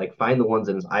that. Like find the ones,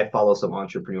 and I follow some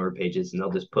entrepreneur pages and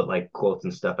they'll just put like quotes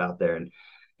and stuff out there. And,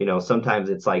 sometimes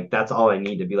it's like, that's all I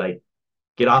need to be like,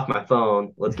 get off my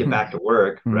phone, let's get back to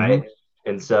work, Mhm. right?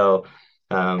 And so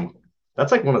um,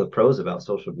 that's like one of the pros about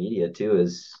social media too,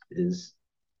 is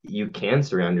you can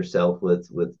surround yourself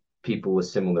with people with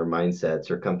similar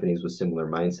mindsets or companies with similar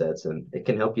mindsets, and it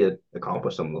can help you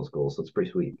accomplish some of those goals. So it's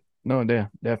pretty sweet. No, yeah,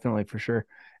 definitely for sure.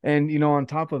 And on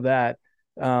top of that,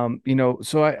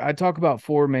 so I talk about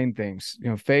four main things,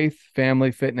 faith,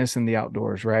 family, fitness, and the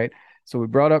outdoors, right? So we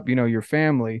brought up, your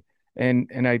family, and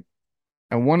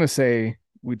I want to say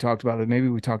we talked about it. Maybe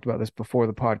we talked about this before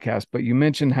the podcast, but you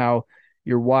mentioned how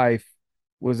your wife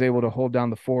was able to hold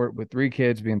down the fort with three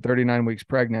kids, being 39 weeks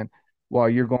pregnant, while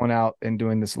you're going out and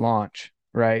doing this launch,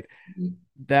 right? Mhm.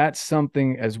 That's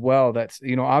something as well. That's,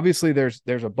 obviously there's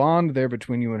a bond there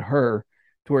between you and her,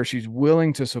 to where she's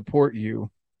willing to support you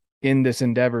in this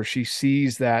endeavor. She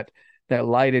sees that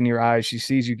light in your eyes. She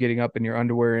sees you getting up in your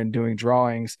underwear and doing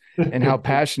drawings, and how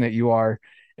passionate you are.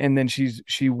 And then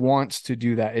she wants to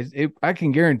do that. I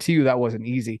can guarantee you that wasn't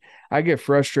easy. I get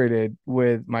frustrated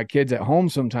with my kids at home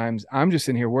sometimes. I'm just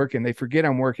in here working. They forget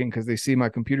I'm working because they see my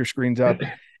computer screens up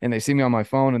and they see me on my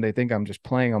phone and they think I'm just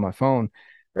playing on my phone.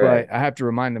 Right. But I have to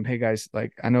remind them, hey guys,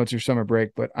 like, I know it's your summer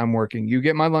break, but I'm working. You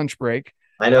get my lunch break.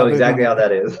 I know Other than exactly how that,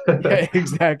 that is. yeah,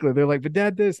 exactly. They're like, but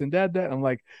dad this and dad that. I'm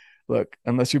like, look,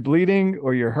 unless you're bleeding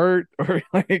or you're hurt or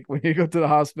like when you go to the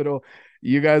hospital,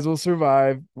 you guys will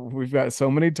survive. We've got so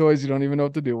many toys, you don't even know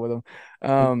what to do with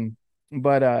them.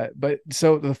 But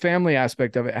so the family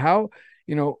aspect of it, how,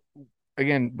 you know,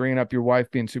 again, bringing up your wife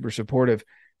being super supportive,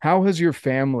 how has your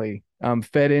family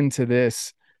fed into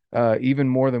this even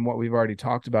more than what we've already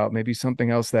talked about? Maybe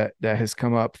something else that has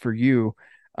come up for you,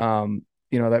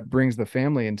 that brings the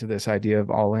family into this idea of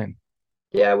all in.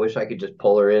 Yeah, I wish I could just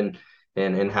pull her in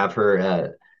and have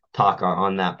her talk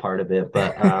on that part of it.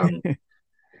 But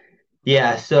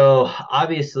yeah, so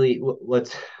obviously,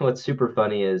 what's super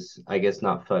funny is, I guess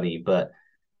not funny, but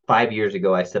 5 years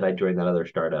ago, I said I joined that other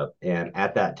startup, and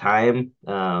at that time,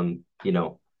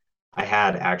 I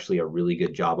had actually a really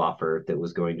good job offer that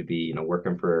was going to be,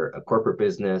 working for a corporate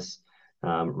business,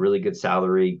 really good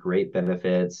salary, great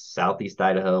benefits, Southeast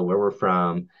Idaho, where we're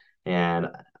from, and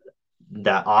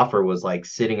that offer was like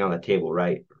sitting on the table,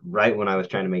 right when I was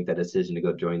trying to make that decision to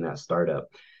go join that startup,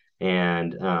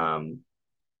 and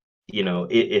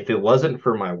if it wasn't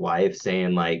for my wife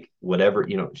saying like whatever,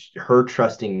 her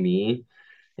trusting me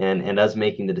and us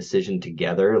making the decision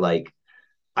together, like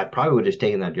I probably would have just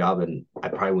taken that job and I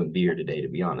probably wouldn't be here today, to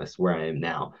be honest, where I am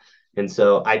now. And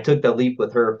so I took the leap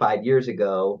with her 5 years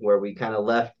ago, where we kind of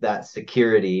left that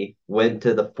security, went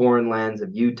to the foreign lands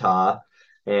of Utah,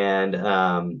 and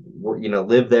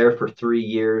lived there for 3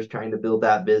 years trying to build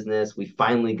that business. We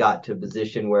finally got to a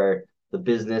position where the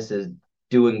business is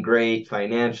doing great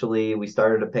financially. We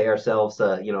started to pay ourselves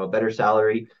a better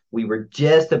salary. We were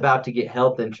just about to get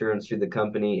health insurance through the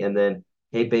company, and then,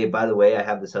 hey babe, by the way, I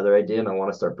have this other idea and I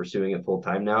want to start pursuing it full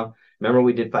time now. Remember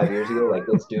we did 5 years ago? Like,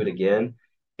 let's do it again.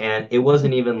 And it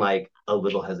wasn't even like a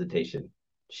little hesitation.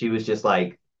 She was just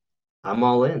like, I'm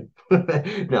all in.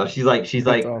 No, she's like, she's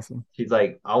That's like, awesome. she's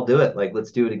like, I'll do it. Like,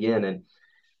 let's do it again.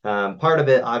 And part of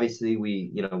it, obviously,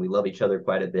 we love each other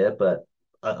quite a bit, but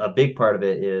a big part of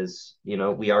it is,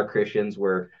 we are Christians.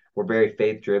 We're very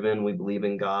faith driven. We believe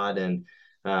in God, and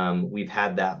we've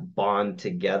had that bond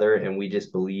together, and we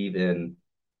just believe in,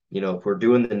 if we're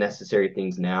doing the necessary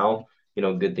things now,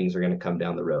 good things are going to come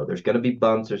down the road. There's going to be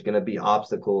bumps, there's going to be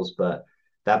obstacles, but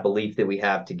that belief that we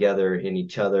have together in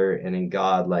each other and in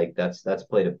God, like that's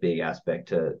played a big aspect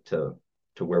to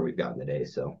where we've gotten today.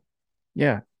 So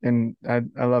Yeah, and I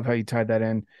love how you tied that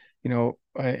in.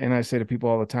 And I say to people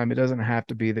all the time, it doesn't have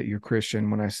to be that you're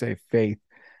Christian when I say faith.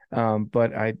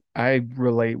 But I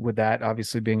relate with that.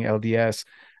 Obviously, being LDS,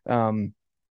 um,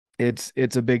 it's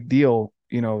a big deal,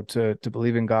 to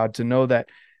believe in God, to know that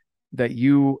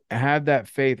you had that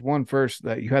faith. One, first,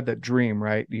 that you had that dream,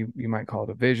 right? You might call it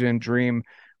a vision, dream,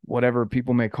 whatever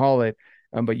people may call it.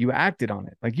 But you acted on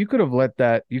it. Like, you could have let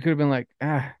that. You could have been like,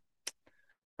 I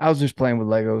was just playing with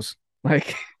Legos.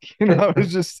 Like, I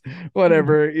was just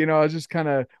whatever, I was just kind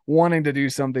of wanting to do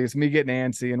something. It's me getting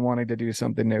antsy and wanting to do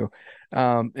something new.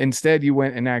 Instead, you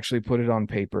went and actually put it on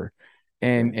paper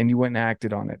and you went and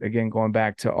acted on it. Again, going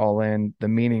back to all in, the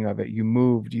meaning of it, you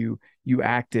moved, you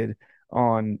acted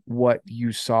on what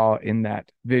you saw in that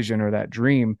vision or that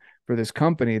dream for this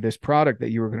company, this product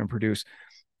that you were going to produce.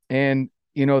 And,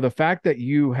 the fact that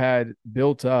you had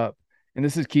built up, and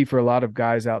this is key for a lot of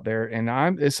guys out there,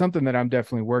 and it's something that I'm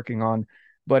definitely working on,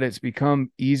 but it's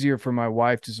become easier for my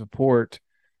wife to support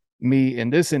me in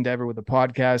this endeavor with the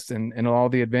podcast and all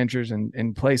the adventures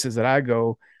and places that I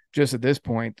go just at this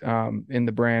point in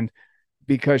the brand,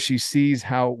 because she sees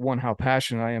how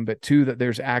passionate I am, but two, that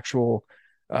there's actual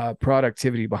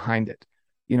productivity behind it.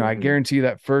 I guarantee you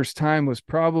that first time was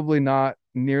probably not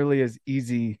nearly as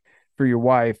easy for your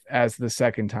wife as the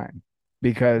second time,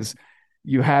 because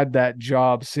you had that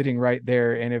job sitting right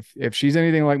there. And if she's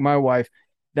anything like my wife,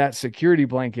 that security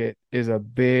blanket is a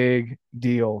big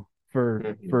deal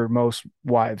for most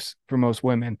wives, for most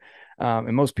women,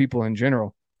 and most people in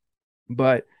general.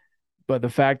 But the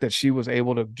fact that she was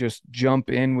able to just jump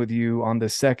in with you on the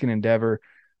second endeavor,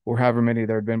 or however many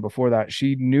there had been before that,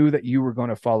 she knew that you were going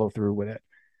to follow through with it.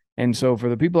 And so for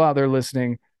the people out there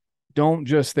listening, don't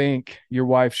just think your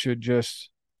wife should just,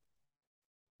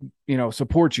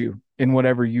 support you in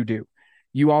whatever you do.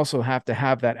 You also have to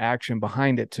have that action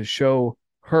behind it to show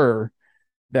her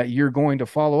that you're going to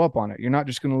follow up on it. You're not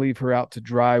just going to leave her out to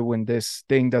dry when this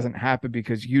thing doesn't happen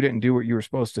because you didn't do what you were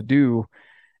supposed to do.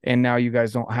 And now you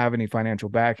guys don't have any financial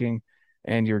backing,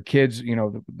 and your kids,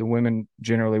 the women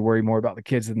generally worry more about the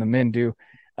kids than the men do.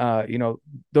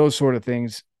 Those sort of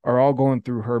things are all going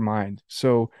through her mind.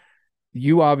 So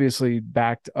you obviously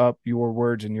backed up your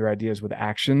words and your ideas with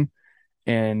action,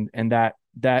 and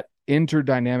that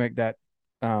interdynamic, that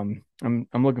I'm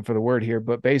looking for the word here,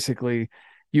 but basically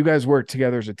you guys work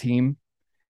together as a team,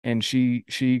 and she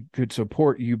could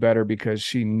support you better because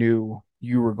she knew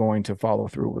you were going to follow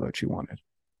through with what you wanted.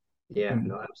 Yeah,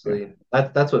 no, absolutely.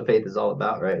 That's what faith is all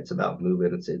about, right? It's about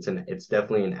movement. It's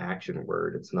definitely an action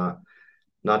word.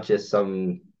 Not just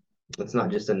some it's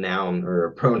not just a noun or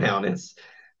a pronoun. It's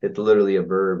literally a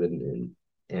verb.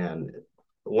 And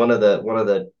one of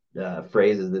the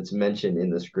phrases that's mentioned in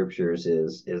the scriptures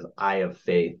is "I of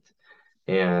faith,"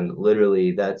 and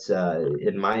literally that's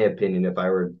in my opinion, if I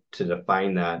were to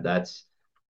define that, that's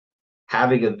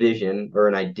having a vision or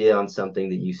an idea on something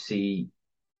that you see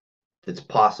that's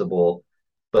possible,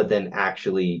 but then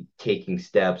actually taking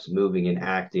steps, moving and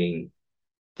acting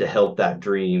to help that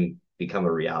dream become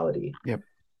a reality. Yep.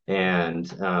 And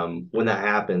when that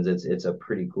happens, it's a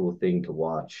pretty cool thing to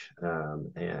watch.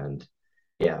 And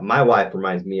yeah, my wife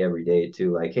reminds me every day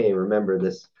too, like, hey, remember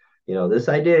this, this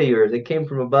idea of yours, it came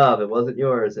from above, it wasn't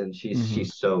yours. And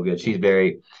she's so good. She's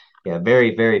very,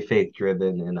 very faith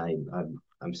driven, and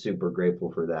I'm super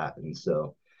grateful for that. And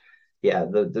so yeah,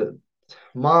 the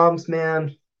moms,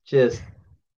 man, just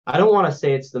I don't want to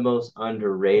say it's the most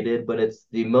underrated, but it's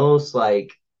the most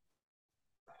like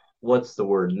what's the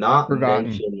word? Not Forgotten.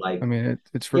 mentioned, I like mean,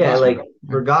 it's yeah, forgotten. like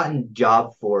Yeah. forgotten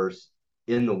job force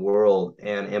in the world.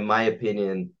 And in my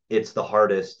opinion, it's the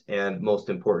hardest and most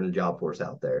important job force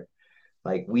out there.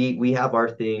 Like we have our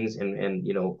things, and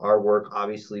our work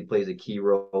obviously plays a key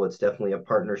role. It's definitely a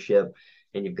partnership,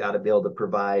 and you've got to be able to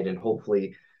provide, and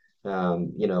hopefully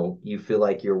you feel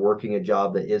like you're working a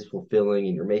job that is fulfilling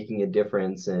and you're making a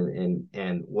difference. And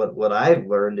what I've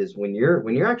learned is when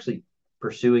you're actually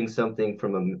pursuing something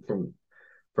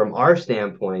from our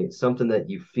standpoint, something that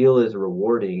you feel is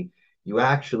rewarding, you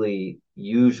actually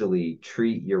usually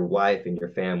treat your wife and your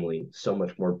family so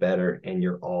much more better, and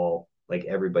you're all like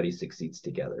everybody succeeds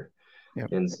together.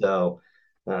 Yep. And so,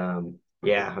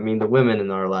 yeah, I mean, the women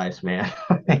in our lives, man,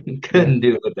 Yeah. couldn't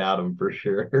do it without them for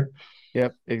sure.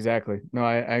 Yep. Exactly. No,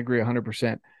 I agree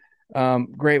 100%.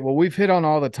 Great. Well, we've hit on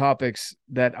all the topics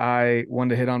that I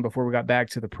wanted to hit on before we got back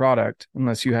to the product,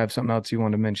 unless you have something else you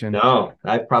want to mention. No,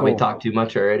 I've probably Cool. talked too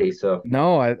much already. So,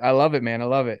 No, I love it, man. I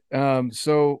love it.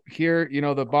 So here,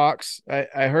 the box,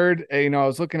 I heard, I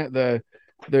was looking at the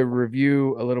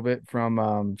review a little bit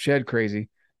from Shed Crazy,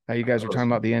 how you guys were talking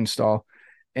about the install,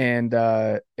 and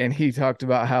he talked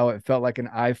about how it felt like an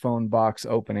iPhone box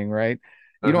opening, right?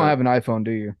 You don't uh-huh. have an iPhone,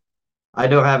 do you? I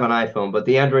don't have an iPhone, but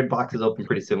the Android box is open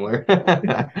pretty similar.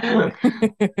 But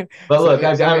look, So I'm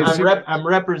I mean, I'm it's I'm, super. rep, I'm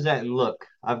representing. Look,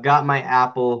 I've got my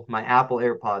Apple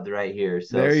AirPods right here.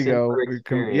 So There you go. similar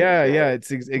experience, Yeah, yeah, right? it's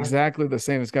exactly the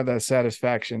same. It's got that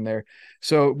satisfaction there.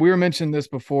 So we were mentioning this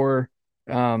before,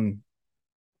 um,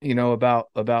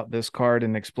 about this card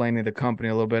and explaining the company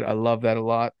a little bit. I love that a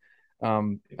lot.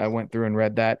 I went through and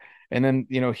read that. And then,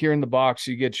 here in the box,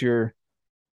 you get your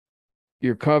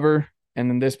cover, and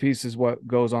then this piece is what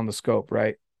goes on the scope,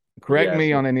 right? Correct Yes,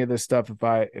 me on any of this stuff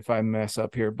if I mess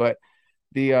up here, but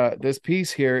the this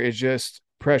piece here is just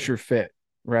pressure fit,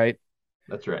 right?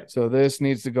 that's right. So this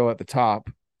needs to go at the top,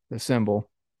 the symbol,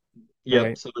 Yep.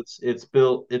 right? So it's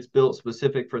built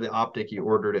specific for the optic you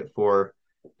ordered it for,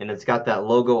 and it's got that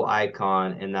logo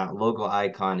icon, and that logo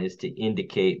icon is to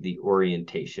indicate the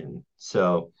orientation.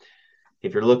 So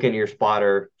if you're looking at your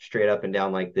spotter straight up and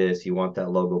down like this, you want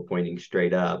that logo pointing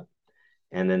straight up.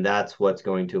 And then that's what's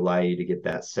going to allow you to get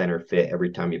that center fit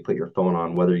every time you put your phone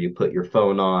on, whether you put your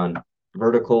phone on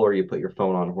vertical or you put your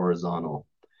phone on horizontal.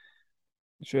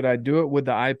 Should I do it with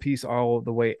the eyepiece all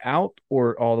the way out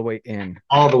or all the way in?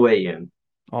 All the way in.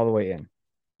 All the way in.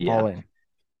 Yeah. All in.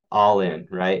 All in,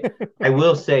 right? I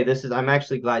will say I'm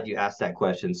actually glad you asked that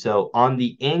question. So on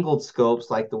the angled scopes,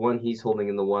 like the one he's holding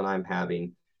and the one I'm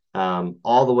having,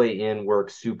 all the way in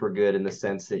works super good in the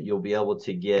sense that you'll be able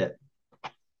to get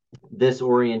this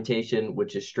orientation,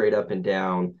 which is straight up and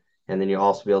down, and then you'll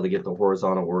also be able to get the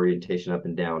horizontal orientation up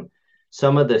and down.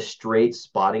 Some of the straight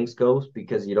spotting scopes,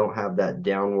 because you don't have that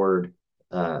downward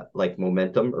like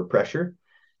momentum or pressure,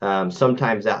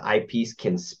 sometimes that eyepiece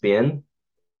can spin.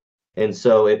 And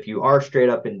so if you are straight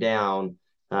up and down,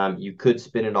 you could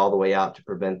spin it all the way out to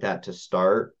prevent that to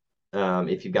start.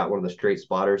 If you've got one of the straight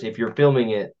spotters, if you're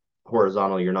filming it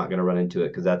horizontal, you're not going to run into it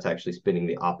because that's actually spinning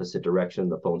the opposite direction.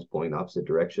 The phone's pulling the opposite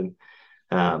direction.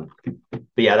 But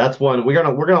yeah, that's one. We're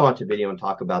gonna watch a video and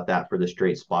talk about that for the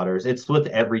straight spotters. It's with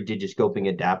every digiscoping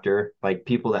adapter. Like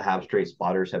people that have straight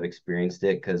spotters have experienced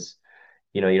it because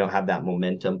you don't have that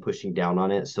momentum pushing down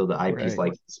on it, so the eyepiece Right.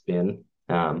 likes to spin.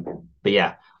 But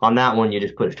yeah, on that one, you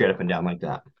just put it straight up and down like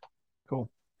that. Cool.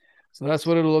 So that's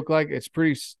what it'll look like. It's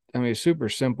super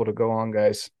simple to go on,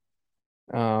 guys.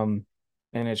 Um,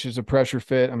 and it's just a pressure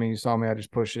fit. I mean, you saw me, I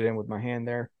just pushed it in with my hand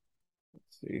there.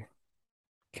 Let's see.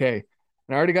 Okay.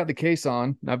 And I already got the case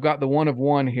on. I've got the one of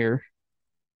one here,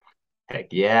 Heck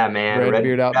yeah, man! Red Red Beard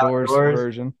Beard Outdoors Outdoors.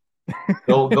 version.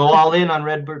 Go all in on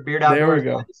Red Beard There we Outdoors,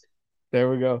 go. guys. There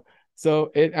we go.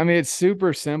 So it's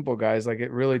super simple, guys. Like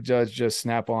it really does just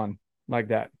snap on like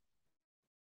that.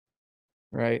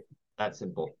 Right. That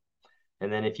simple.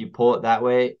 And then if you pull it that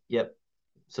way, yep.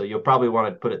 So you'll probably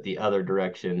want to put it the other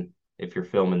direction if you're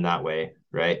filming that way,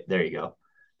 right? There you go.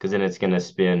 Because then it's gonna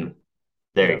spin.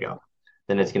 There you Yep. go.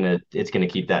 Then it's gonna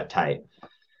keep that tight.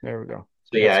 There we go. So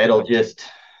That's yeah, good. it'll just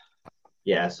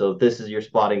yeah. So if this is your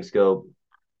spotting scope,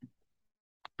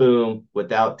 boom,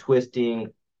 without twisting,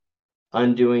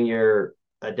 undoing your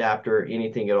adapter,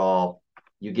 anything at all,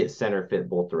 you get center fit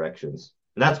both directions.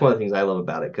 And that's one of the things I love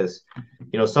about it because,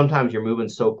 sometimes you're moving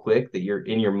so quick that you're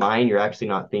in your mind, you're actually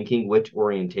not thinking which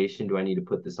orientation do I need to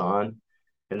put this on.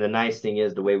 And the nice thing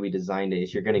is the way we designed it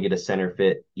is you're going to get a center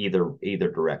fit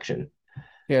either direction.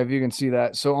 Yeah, if you can see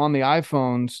that. So on the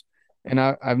iPhones, and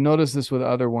I've noticed this with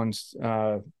other ones,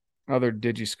 other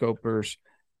digiscopers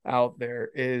out there,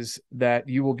 is that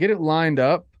you will get it lined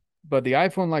up, but the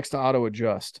iPhone likes to auto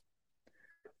adjust.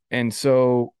 And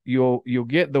so you'll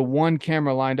get the one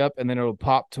camera lined up and then it'll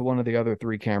pop to one of the other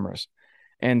three cameras.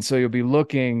 And so you'll be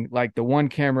looking like the one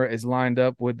camera is lined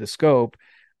up with the scope,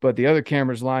 but the other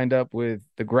camera's lined up with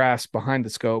the grass behind the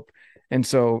scope. And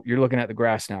so you're looking at the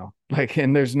grass now. Like,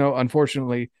 and there's no,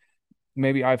 unfortunately,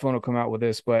 maybe iPhone will come out with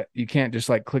this, but you can't just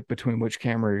like click between which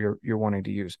camera you're wanting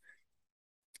to use.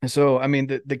 And so I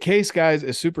mean the case, guys,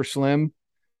 is super slim,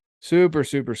 super,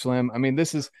 super slim. I mean,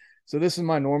 this is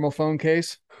my normal phone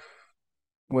case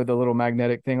with a little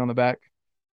magnetic thing on the back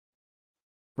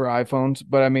for iPhones.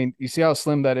 But I mean, you see how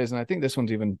slim that is, and I think this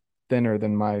one's even thinner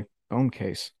than my own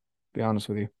case, to be honest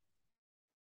with you.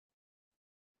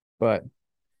 But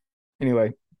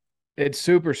anyway, it's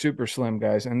super, super slim,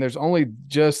 guys. And there's only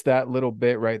just that little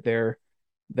bit right there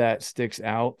that sticks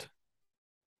out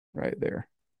right there.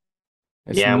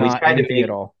 It's Yeah, and not anything at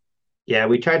all.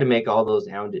 we tried to make all those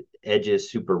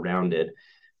edges super rounded.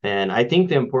 And I think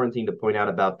the important thing to point out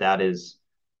about that is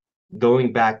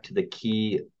going back to the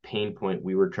key pain point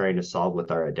we were trying to solve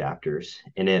with our adapters.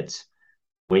 And it's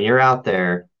when you're out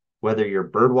there, whether you're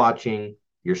bird watching,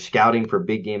 you're scouting for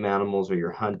big game animals, or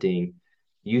you're hunting,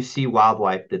 you see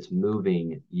wildlife that's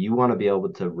moving, you want to be able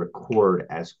to record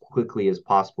as quickly as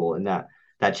possible. And that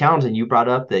challenge that you brought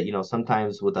up that,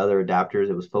 sometimes with other adapters,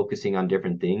 it was focusing on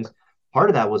different things. Part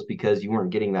of that was because you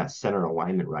weren't getting that center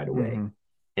alignment right away. Mm-hmm.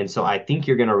 And so I think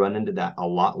you're going to run into that a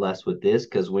lot less with this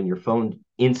because when your phone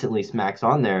instantly smacks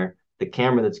on there, the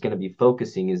camera that's going to be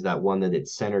focusing is that one that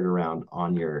it's centered around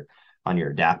on your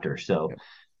adapter. So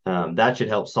that should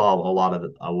help solve a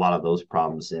lot of those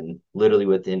problems. And literally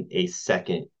within a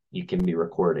second, you can be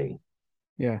recording.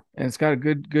 Yeah, and it's got a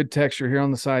good texture here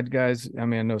on the side, guys. I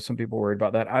mean, I know some people are worried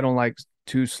about that. I don't like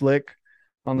too slick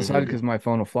on the side Mm-hmm. because my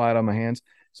phone will fly out on my hands.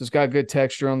 So it's got good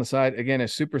texture on the side. Again,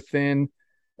 it's super thin,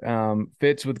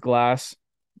 fits with glass.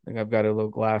 I think I've got a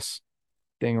little glass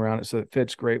thing around it, so it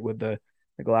fits great with the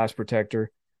glass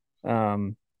protector. I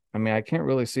mean, I can't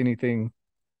really see anything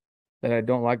that I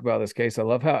don't like about this case.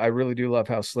 I really do love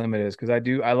how slim it is because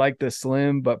I like the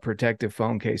slim but protective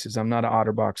phone cases. I'm not an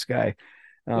OtterBox guy.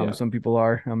 Yeah. Some people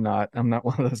are. I'm not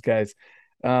one of those guys.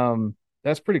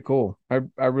 That's pretty cool.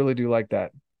 I really do like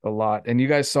that a lot. And you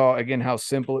guys saw again how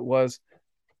simple it was.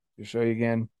 To show you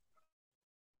again, if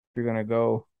you're gonna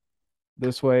go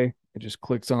this way, it just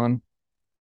clicks on,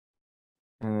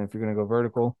 and then if you're gonna go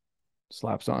vertical,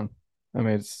 slaps on. I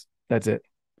mean, that's it,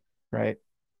 right?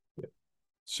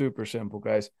 Super simple,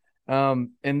 guys. And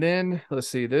then let's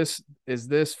see. This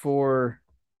for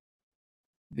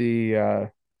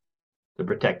the The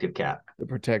protective cap. the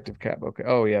protective cap. Okay.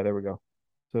 Oh yeah, there we go.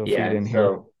 So it'll Yeah. feed And in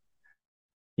here.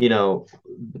 so,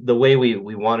 the way we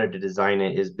wanted to design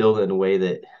it is build it in a way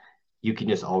that you can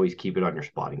just always keep it on your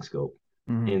spotting scope.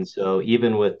 Mhm. And so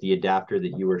even with the adapter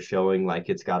that you were showing, like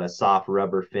it's got a soft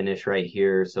rubber finish right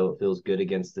here, so it feels good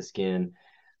against the skin.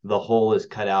 The hole is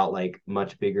cut out like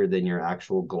much bigger than your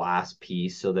actual glass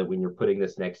piece, so that when you're putting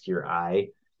this next to your eye,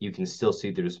 you can still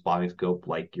see through the spotting scope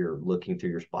like you're looking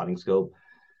through your spotting scope.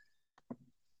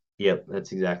 Yep,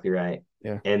 that's exactly right.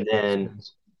 Yeah. And then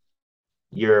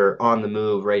you're on the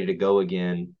move, ready to go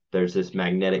again. There's this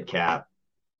magnetic cap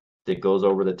that goes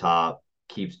over the top,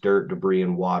 keeps dirt, debris,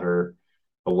 and water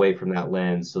away from that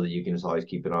lens so that you can just always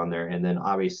keep it on there. And then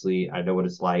obviously, I know what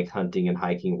it's like hunting and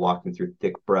hiking, walking through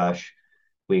thick brush.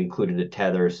 We included a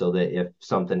tether so that if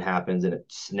something happens and it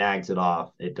snags it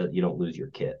off, you don't lose your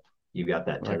kit. You've got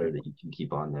that tether Right. that you can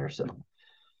keep on there. So,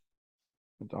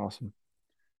 That's awesome.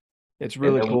 It's and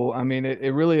really then cool. I mean, it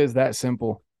really is that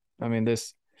simple. I mean,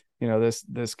 this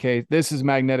case, this is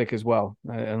magnetic as well.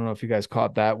 I don't know if you guys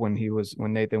caught that when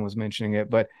Nathan was mentioning it,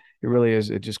 but it really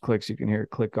is. It just clicks. You can hear it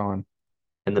click on.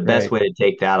 and the best Right. way to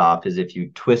take that off is if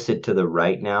you twist it to the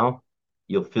right now,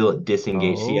 you'll feel it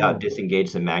disengage. See how it Oh,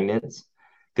 disengages the magnets?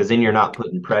 Because then you're yeah. not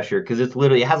putting pressure because it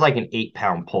has like an 8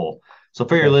 pound pull. So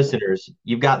for your Okay. listeners,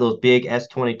 you've got those big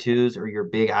S22s or your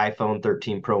big iPhone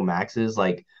 13 Pro Maxes,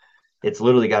 like it's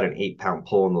literally got an 8 pound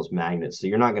pull in those magnets. So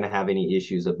you're not going to have any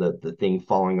issues of the thing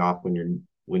falling off when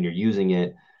you're using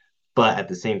it. But at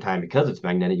the same time, because it's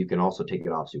magnetic, you can also take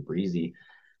it off super easy.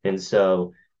 And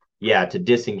so, yeah, to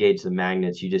disengage the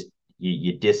magnets, you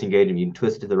disengage them, you can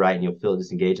twist it to the right and you'll feel it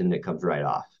disengage and it comes right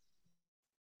off.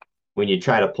 When you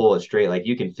try to pull it straight, like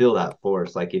you can feel that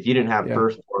force. Like if you didn't have Yeah.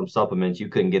 first form supplements, you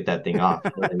couldn't get that thing off.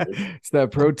 You know what It's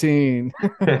that protein.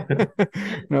 I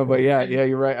mean? No, but yeah,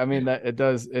 you're right. I mean, it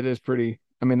is pretty.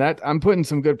 I mean, that I'm putting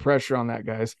some good pressure on that,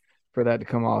 guys, for that to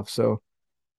come off. So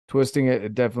twisting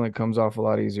it definitely comes off a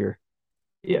lot easier.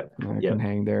 Yeah. And it Yeah. can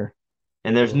hang there.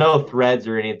 And there's no threads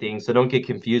or anything. So don't get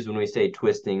confused when we say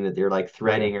twisting that they're like Oh yeah,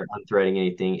 threading or unthreading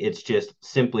anything. It's just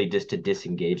simply just to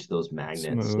disengage those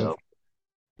magnets. smooth. So,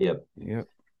 yep. Yep.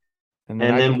 And then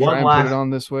And I then can try one and put it last, on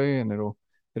this way, and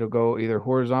it'll go either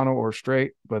horizontal or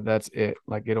straight. But that's it.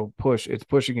 Like it'll push. It's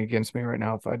pushing against me right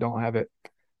now if I don't have it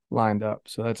lined up.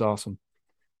 So that's awesome.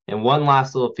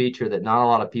 little feature that not a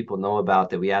lot of people know about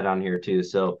that we add on here too.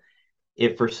 So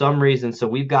if for some reason, so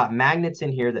we've got magnets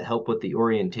in here that help with the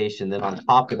orientation. Then on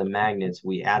top of the magnets,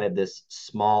 we added this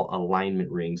small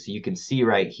alignment ring. So you can see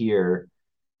right here,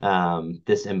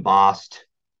 this embossed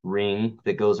ring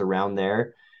that goes around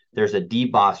there. There's a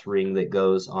deboss ring that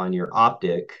goes on your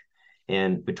optic.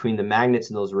 And between the magnets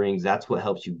and those rings, that's what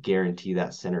helps you guarantee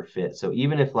that center fit. So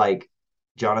even if like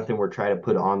Jonathan were trying to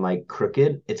put on like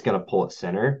crooked, it's going to pull it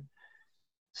center.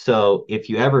 So if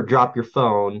you ever drop your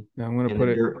phone Now I'm gonna in the put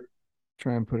it. dirt,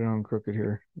 Try and put it on crooked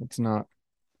here. It's not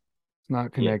yeah,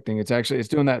 connecting. It's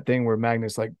doing that thing where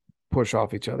magnets like push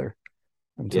off each other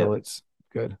yeah, until it's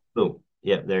good. boom,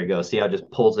 yeah, there you go. See how it just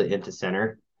pulls it into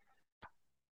center.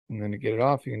 And then to get it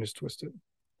off, you can just twist it.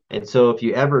 And so if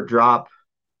you ever drop,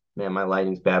 man, my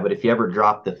lighting's bad, but if you ever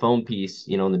drop the phone piece,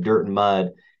 in the dirt and mud,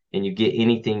 and you get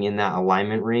anything in that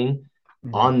alignment ring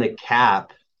Mm-hmm. on the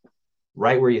cap,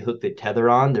 right where you hook the tether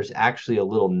on, there's actually a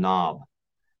little knob,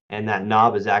 and that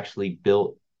knob is actually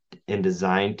built and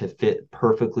designed to fit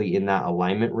perfectly in that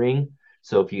alignment ring.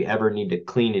 So if you ever need to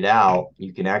clean it out,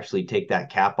 you can actually take that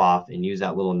cap off and use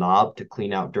that little knob to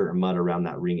clean out dirt and mud around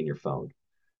that ring in your phone.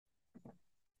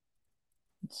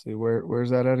 Let's see where's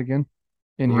that at again?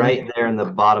 In here? Right there in the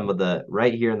bottom of the,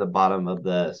 right here in the bottom of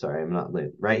the, sorry, I'm not,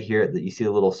 right here, that you see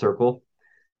the little circle.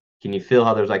 Can you feel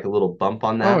how there's like a little bump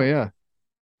on Oh that? yeah.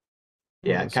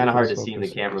 Yeah, Let's see kind if of hard it'll to see in the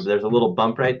focus. camera, but there's a little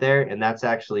bump right there, and that's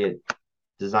actually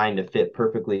designed to fit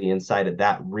perfectly inside of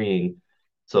that ring.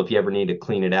 So if you ever need to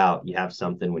clean it out, you have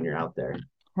something when you're out there.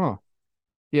 Huh.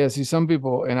 Yeah, see some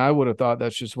people, and I would have thought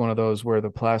that's just one of those where the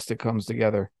plastic comes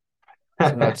together.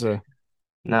 So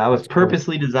No, it was that's cool.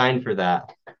 purposely designed for that.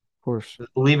 Of course.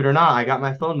 Believe it or not, I got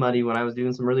my phone muddy when I was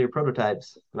doing some earlier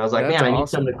prototypes. And I was like, That's man, I need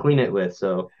something awesome. to clean it with.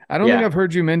 So I don't think yeah. I've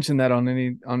heard you mention that on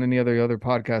any other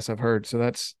podcasts I've heard. So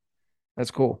that's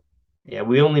cool. Yeah,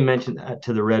 we only mentioned that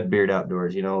to the Red Beard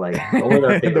Outdoors, like we're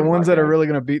their The favorite ones that are podcast. really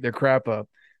going to beat their crap up.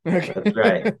 That's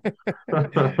right.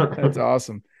 That's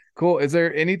awesome. Cool. Is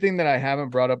there anything that I haven't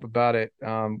brought up about it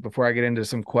before I get into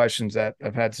some questions that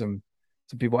I've had some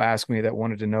people ask me that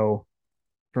wanted to know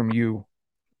from you?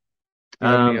 Do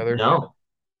you have any other? No,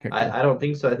 Okay, cool. I don't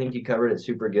think so. I think you covered it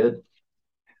super good.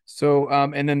 So,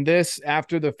 and then this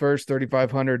after the first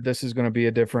 3,500, this is going to be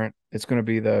a different. It's going to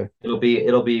be the It'll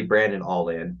be branded all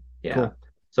in. Yeah. cool,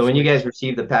 So when you sweet, guys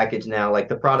receive the package now, like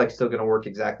the product's still going to work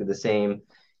exactly the same.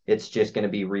 It's just going to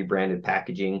be rebranded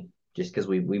packaging just because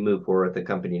we move forward with the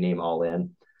company name all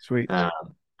in. sweet. Um,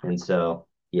 and so,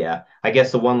 yeah, I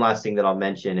guess the one last thing that I'll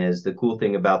mention is the cool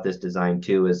thing about this design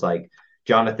too is like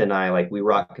Jonathan and I, like we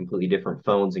rock completely different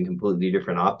phones and completely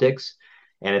different optics,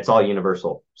 and it's all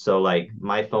universal. So like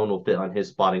my phone will fit on his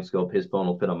spotting scope, his phone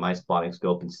will fit on my spotting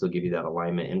scope, and still give you that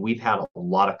alignment. And we've had a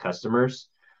lot of customers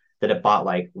that have bought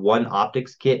like one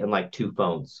optics kit and like two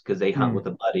phones because they hunt Mm. with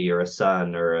a buddy or a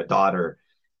son or a daughter,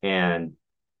 and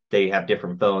they have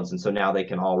different phones, and so now they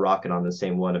can all rock it on the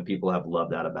same one, and people have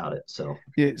loved that about it. So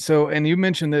Yeah. So, and you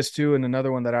mentioned this too in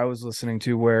another one that I was listening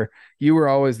to, where you were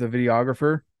always the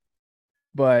videographer,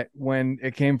 but when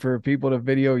it came for people to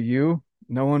video you,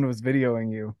 no one was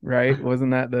videoing you, right?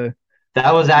 Wasn't that the?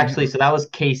 that was actually so that was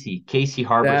Casey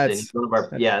Harbison. He's That's one of our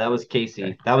that's yeah, that was okay.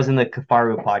 Casey. That was in the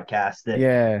Kafaru podcast Yeah,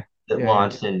 that yeah, yeah.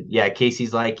 launched, and yeah,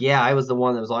 Casey's like, yeah, I was the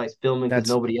one that was always filming because That's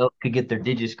nobody else could get their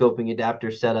digiscoping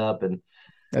adapter set up, and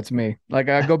that's me. Like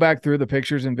I go back through the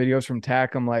pictures and videos from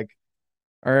TAC. I'm like,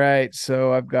 all right,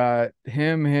 so I've got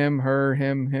him, her,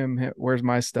 him. Where's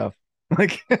my stuff?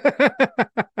 Like,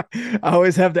 I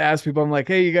always have to ask people. I'm like,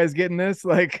 hey, you guys getting this?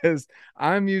 Like, because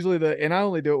I'm usually and I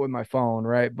only do it with my phone,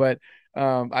 right? But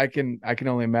I can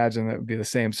only imagine that would be the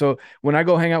same. So when I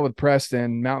go hang out with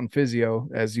Preston, Mountain Physio,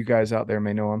 as you guys out there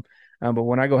may know him, but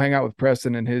when I go hang out with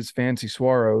Preston and his fancy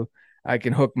Swaro, I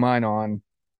can hook mine on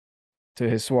to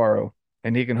his Swaro,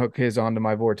 and he can hook his onto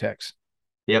my Vortex.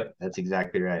 yep, that's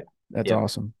exactly right. That's Yep,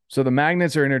 awesome. So the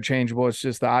magnets are interchangeable. It's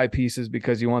just the eyepieces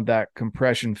because you want that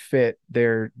compression fit.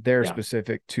 They're yeah,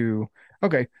 specific to.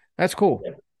 Okay, that's cool.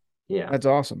 yeah, yeah. That's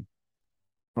awesome.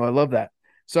 Oh, I love that.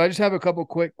 So I just have a couple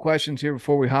quick questions here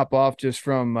before we hop off, just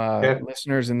from Okay.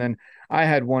 listeners, and then I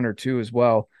had one or two as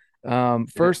well.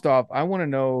 First off, I want to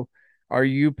know: are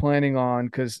you planning on?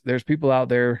 Because there's people out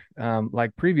there,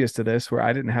 like previous to this, where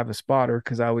I didn't have a spotter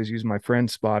because I always use my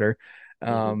friend's spotter,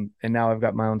 Mhm. and now I've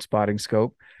got my own spotting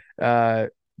scope. Uh,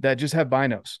 that just have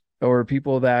binos, or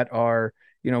people that are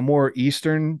more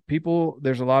Eastern people.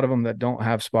 There's a lot of them that don't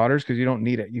have spotters because you don't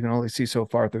need it. You can only see so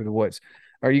far through the woods.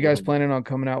 Are you guys Mhm. planning on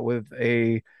coming out with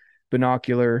a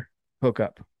binocular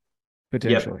hookup Yep.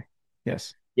 potentially?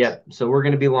 Yes. Yep. So we're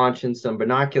going to be launching some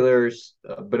binoculars,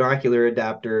 binocular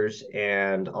adapters,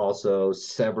 and also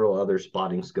several other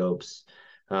spotting scopes.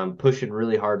 Pushing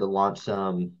really hard to launch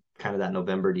some kind of that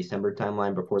November, December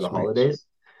timeline before the Sweet. holidays.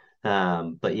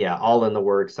 But yeah, all in the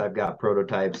works. I've got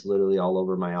prototypes literally all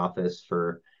over my office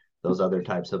for those other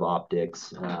types of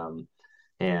optics.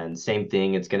 And same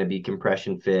thing, it's going to be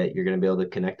compression fit. You're going to be able to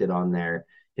connect it on there.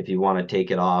 If you want to take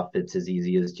it off, it's as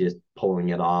easy as just pulling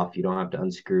it off. You don't have to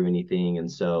unscrew anything.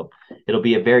 And so it'll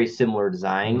be a very similar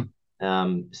design.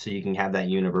 So you can have that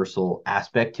universal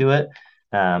aspect to it.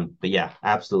 But yeah,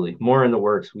 absolutely. More in the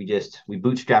works. We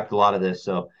bootstrapped a lot of this.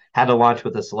 So had to launch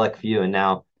with a select few. And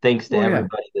now, thanks to Well, yeah.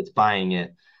 everybody that's buying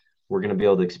it, we're going to be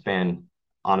able to expand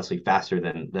honestly faster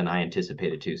than I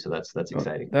anticipated to. So that's Oh,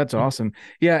 exciting. that's awesome.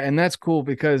 Yeah, and that's cool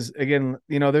because again,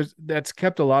 that's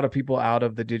kept a lot of people out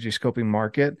of the digiscoping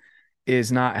market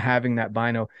is not having that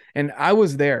bino. And I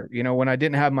was there, when I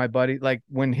didn't have my buddy, like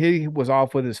when he was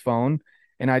off with his phone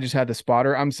and I just had the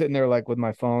spotter, I'm sitting there like with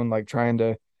my phone, like trying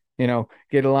to,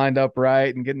 get it lined up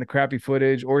right and getting the crappy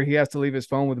footage, or he has to leave his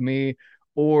phone with me,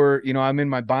 or I'm in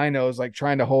my binos like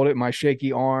trying to hold it in my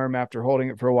shaky arm after holding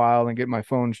it for a while and get my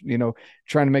phone,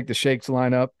 trying to make the shakes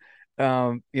line up.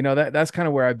 That's kind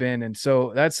of where I've been. And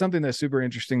so that's something that's super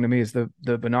interesting to me is the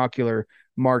binocular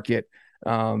market.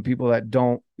 People that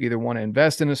don't either want to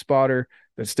invest in a spotter,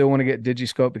 but still want to get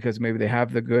Digiscope because maybe they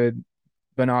have the good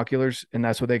binoculars, and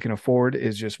that's what they can afford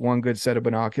is just one good set of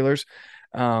binoculars.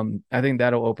 I think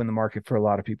that'll open the market for a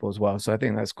lot of people as well. So I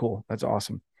think that's cool. That's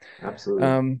awesome. Absolutely.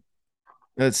 Um,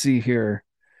 let's see here.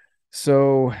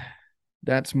 So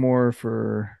that's more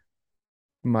for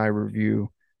my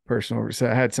review personal. So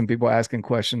I had some people asking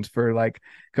questions for like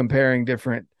comparing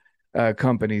different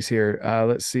companies here.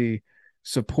 Let's see.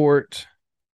 Support.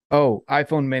 Oh,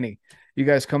 iPhone mini. You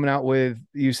guys coming out with,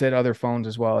 you said other phones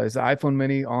as well. Is the iPhone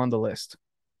mini on the list?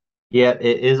 Yeah,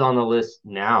 it is on the list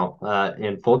now.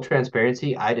 In full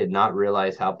transparency, I did not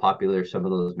realize how popular some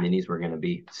of those minis were going to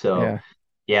be. So, Yeah.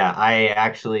 yeah, I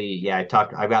actually, yeah,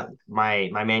 I've got my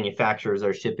manufacturers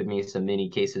are shipping me some mini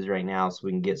cases right now so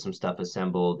we can get some stuff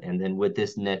assembled. And then with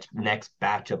this next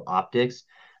batch of optics,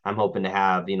 I'm hoping to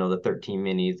have, the 13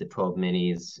 minis, the 12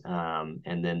 minis,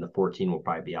 and then the 14 will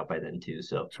probably be out by then too.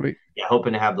 So, Sweet. yeah,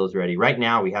 hoping to have those ready. Right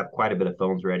now, we have quite a bit of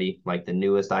phones ready, like the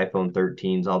newest iPhone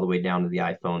 13s all the way down to the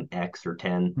iPhone X or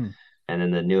 10, Hmm. and then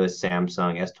the newest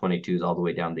Samsung S22s all the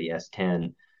way down to the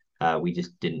S10. We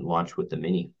just didn't launch with the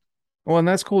mini. Well, and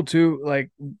that's cool too.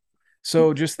 Like,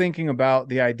 so just thinking about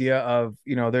the idea of,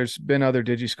 there's been other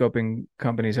digiscoping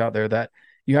companies out there that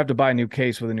you have to buy a new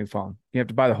case with a new phone. You have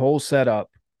to buy the whole setup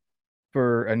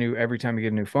for a new every time you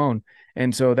get a new phone.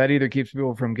 And so that either keeps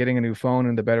people from getting a new phone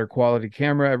and the better quality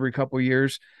camera every couple of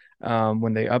years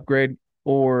when they upgrade,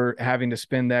 or having to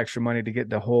spend the extra money to get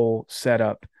the whole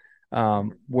setup.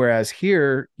 Whereas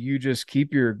here, you just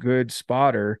keep your good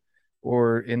spotter,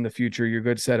 or in the future, your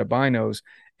good set of binos,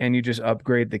 and you just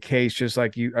upgrade the case. Just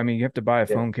like I mean, you have to buy a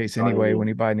Yeah, phone case that's all you anyway need. when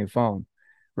you buy a new phone,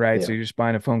 right? So Yeah. you're just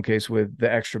buying a phone case with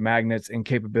the extra magnets and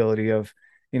capability of,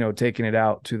 taking it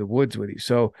out to the woods with you.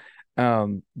 So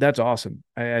that's awesome.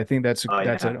 I think Oh that's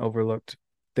yeah. an overlooked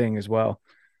thing as well.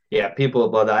 Yeah, people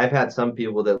above that. I've had some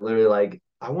people that literally like,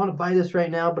 I want to buy this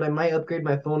right now, but I might upgrade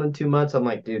my phone in 2 months. I'm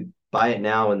like, dude, buy it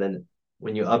now. And then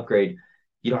when you upgrade,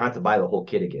 you don't have to buy the whole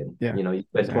kit again. Yeah, You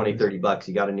spend 20, exactly. 30 bucks,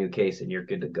 you got a new case and you're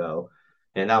good to go.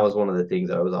 And that was one of the things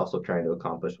that I was also trying to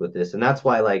accomplish with this. And that's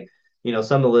why, like, some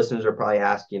of the listeners are probably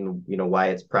asking, why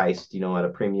it's priced, at a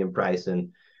premium price. And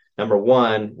number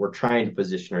one, we're trying to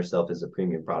position ourselves as a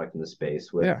premium product in the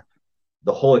space with Yeah.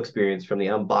 the whole experience from the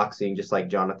unboxing, just like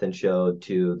Jonathan showed,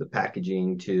 to the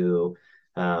packaging, to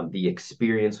the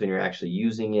experience when you're actually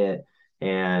using it.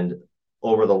 And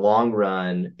over the long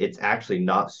run, it's actually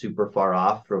not super far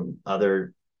off from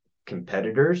other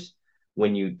competitors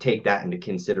when you take that into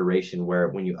consideration, where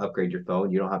when you upgrade your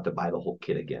phone, you don't have to buy the whole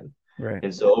kit again. Right.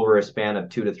 And so over a span of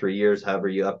 2 to 3 years,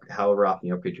 however often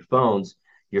you upgrade your phones,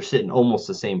 you're sitting almost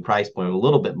the same price point, a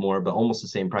little bit more, but almost the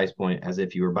same price point as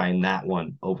if you were buying that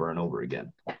one over and over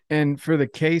again. And for the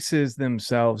cases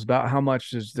themselves, about how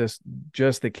much does this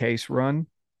just the case run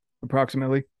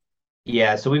approximately?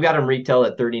 Yeah, so we've got them retail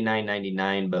at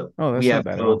 $39.99, but Oh, we that's not have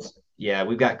bad at all. codes. Yeah,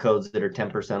 we've got codes that are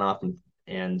 10% off,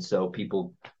 and so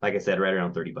people, like I said, right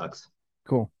around $30.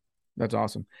 Cool. That's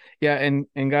awesome. Yeah, and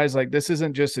guys, like this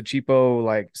isn't just a cheapo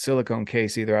like silicone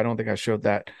case either. I don't think I showed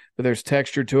that, but there's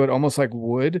texture to it, almost like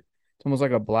wood. It's almost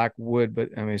like a black wood, but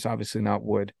I mean it's obviously not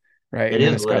wood, right? It And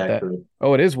then is it's wood got that. actually.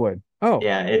 Oh, it is wood. Oh,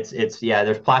 Yeah, it's yeah,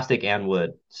 there's plastic and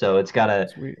wood. So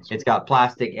sweet. it's got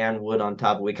plastic and wood on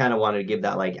top. We kind of wanted to give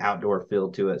that like outdoor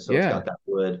feel to it. So it's Yeah, got that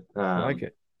wood. I like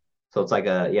it. So it's like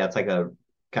a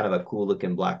kind of a cool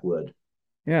looking black wood.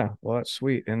 Yeah, well, that's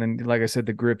sweet. And then, like I said,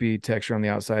 the grippy texture on the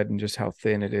outside and just how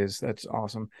thin it is. That's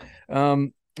awesome.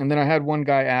 And then I had one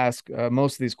guy ask,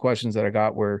 most of these questions that I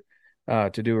got were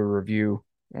to do a review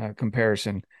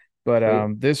comparison. But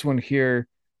Sweet. this one here,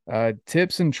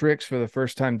 tips and tricks for the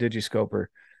first time Digiscoper.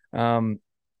 Um,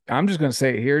 I'm just going to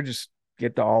say it here, just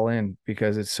get the all in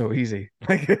because it's so easy.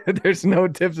 Like there's no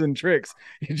tips and tricks.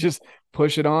 You just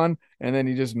push it on and then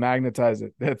you just magnetize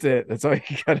it. That's it. That's all you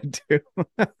got to do.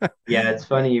 Yeah, it's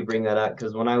funny you bring that up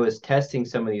because when I was testing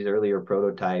some of these earlier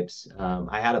prototypes,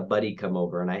 I had a buddy come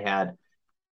over and I had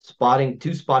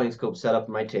two spotting scopes set up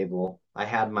on my table. I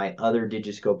had my other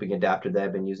digiscoping adapter that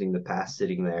I've been using in the past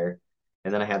sitting there.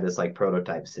 And then I had this like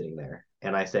prototype sitting there.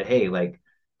 And I said, hey, like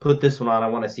put this one on. I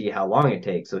want to see how long it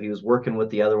takes. So he was working with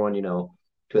the other one,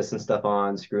 twisting stuff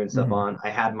on, screwing stuff Mhm. on. I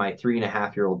had my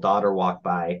 3.5-year-old daughter walk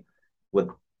by with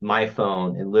my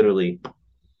phone and literally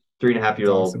 3.5 year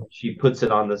That's old, awesome. she puts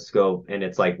it on the scope and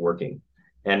it's like working.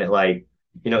 And it like,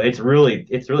 it's really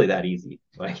that easy.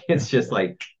 Like Yeah. it's just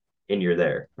like, and you're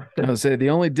there. I would say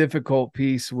the only difficult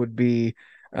piece would be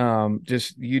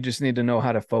just you just need to know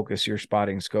how to focus your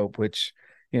spotting scope, which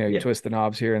you Yeah. twist the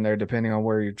knobs here and there depending on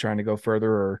where you're trying to go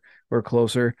further or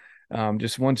closer.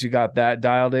 Just once you got that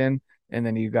dialed in and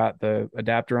then you got the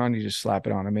adapter on, you just slap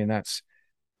it on. I mean,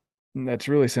 That's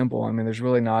really simple. I mean, there's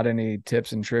really not any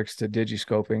tips and tricks to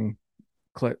digiscoping.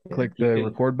 Yeah, Click the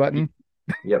record if you button.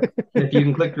 Yep. If you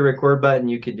can click the record button,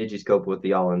 you can digiscope with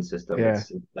the all-in system. Yeah.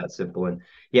 It's that simple. And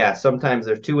yeah, sometimes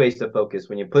there's two ways to focus.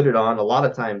 When you put it on, a lot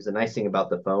of times the nice thing about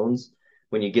the phones,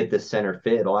 when you get this center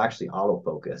fit, it'll actually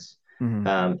autofocus. Hmm.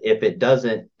 If it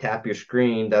doesn't tap your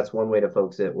screen, that's one way to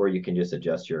focus it, or you can just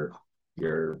adjust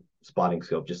your spotting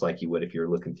scope just like you would if you're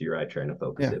looking through your eye trying to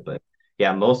focus Yeah. it. But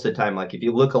yeah, most of the time, like if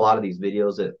you look a lot of these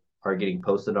videos that are getting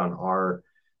posted on our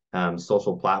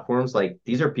social platforms, like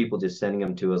these are people just sending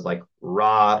them to us like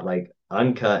raw, like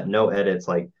uncut, no edits.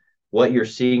 Like what you're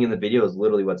seeing in the video is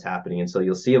literally what's happening. And so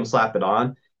you'll see them slap it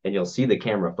on and you'll see the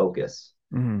camera focus.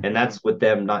 Hmm. And that's with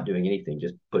them not doing anything,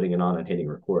 just putting it on and hitting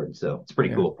record. So it's pretty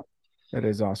Yeah. cool. That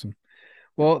is awesome.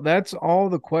 Well, that's all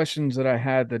the questions that I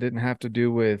had that didn't have to do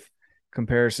with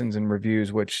comparisons and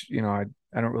reviews, which, I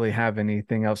don't really have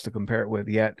anything else to compare it with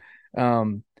yet.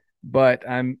 Um, but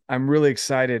I'm really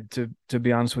excited to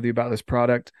be honest with you about this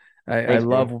product. I Thanks, man.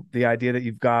 love the idea that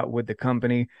you've got with the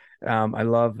company. I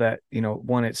love that,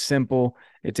 one, it's simple,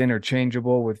 it's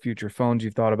interchangeable with future phones.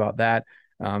 You've thought about that.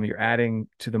 You're adding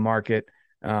to the market.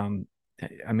 Um,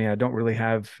 I mean, I don't really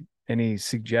have any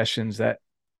suggestions that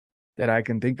I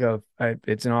can think of.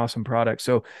 It's an awesome product.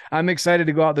 So I'm excited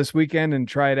to go out this weekend and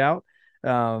try it out,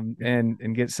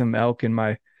 and get some elk in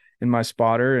my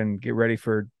spotter and get ready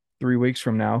for 3 weeks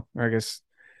from now, or I guess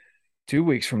 2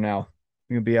 weeks from now.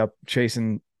 I'm gonna be up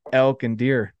chasing elk and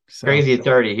deer. So Crazy it's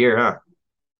already here, huh?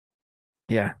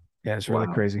 yeah, yeah, it's really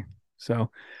Wow. crazy. So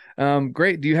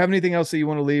great. Do you have anything else that you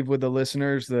want to leave with the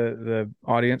listeners, the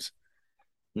audience?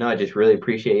 No, I just really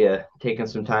appreciate you taking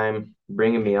some time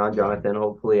bringing me on, Jonathan.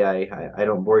 Hopefully, I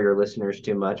don't bore your listeners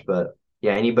too much, but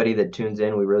yeah, anybody that tunes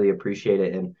in, we really appreciate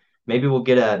it. And maybe we'll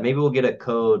get a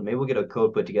code. Maybe we'll get a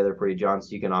code put together for you, John,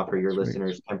 so you can offer your Sweet.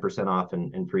 listeners 10% off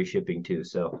and free shipping too.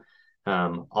 So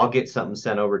I'll get something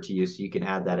sent over to you so you can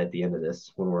add that at the end of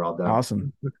this when we're all done.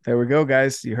 Awesome. There we go,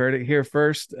 guys. You heard it here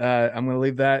first. I'm going to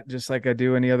leave that just like I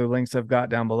do any other links I've got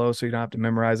down below so you don't have to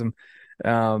memorize them.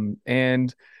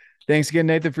 And thanks again,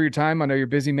 Nathan, for your time. I know you're a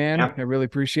busy man. Yeah. I really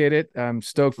appreciate it. I'm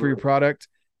stoked for your product,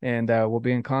 and we'll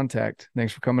be in contact.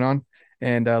 Thanks for coming on.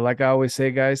 And like I always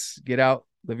say, guys, get out,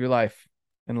 live your life,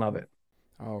 and love it.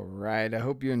 All right. I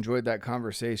hope you enjoyed that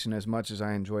conversation as much as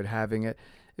I enjoyed having it.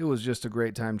 It was just a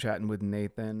great time chatting with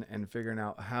Nathan and figuring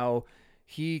out how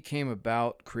he came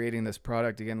about creating this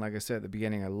product. Again, like I said at the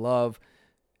beginning, I love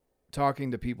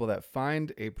talking to people that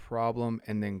find a problem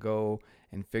and then go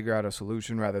and figure out a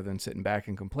solution rather than sitting back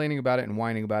and complaining about it and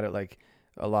whining about it like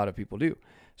a lot of people do.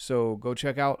 So go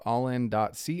check out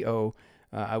allin.co.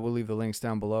 I will leave the links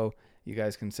down below. You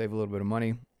guys can save a little bit of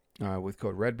money with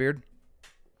code Redbeard,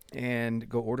 and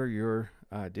go order your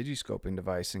digiscoping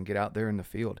device and get out there in the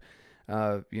field.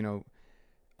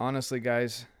 Honestly,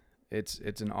 guys,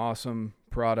 it's an awesome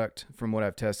product from what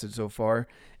I've tested so far.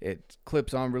 It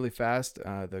clips on really fast.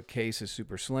 The case is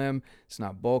super slim. It's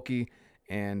not bulky,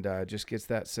 and just gets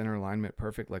that center alignment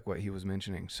perfect, like what he was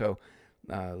mentioning. So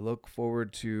look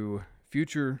forward to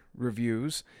future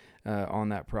reviews on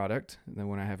that product. And then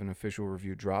when I have an official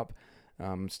review drop,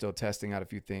 I'm still testing out a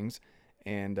few things.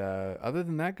 And other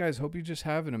than that, guys, hope you just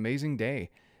have an amazing day.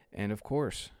 And of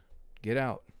course, get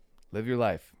out, live your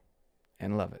life,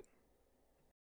 and love it.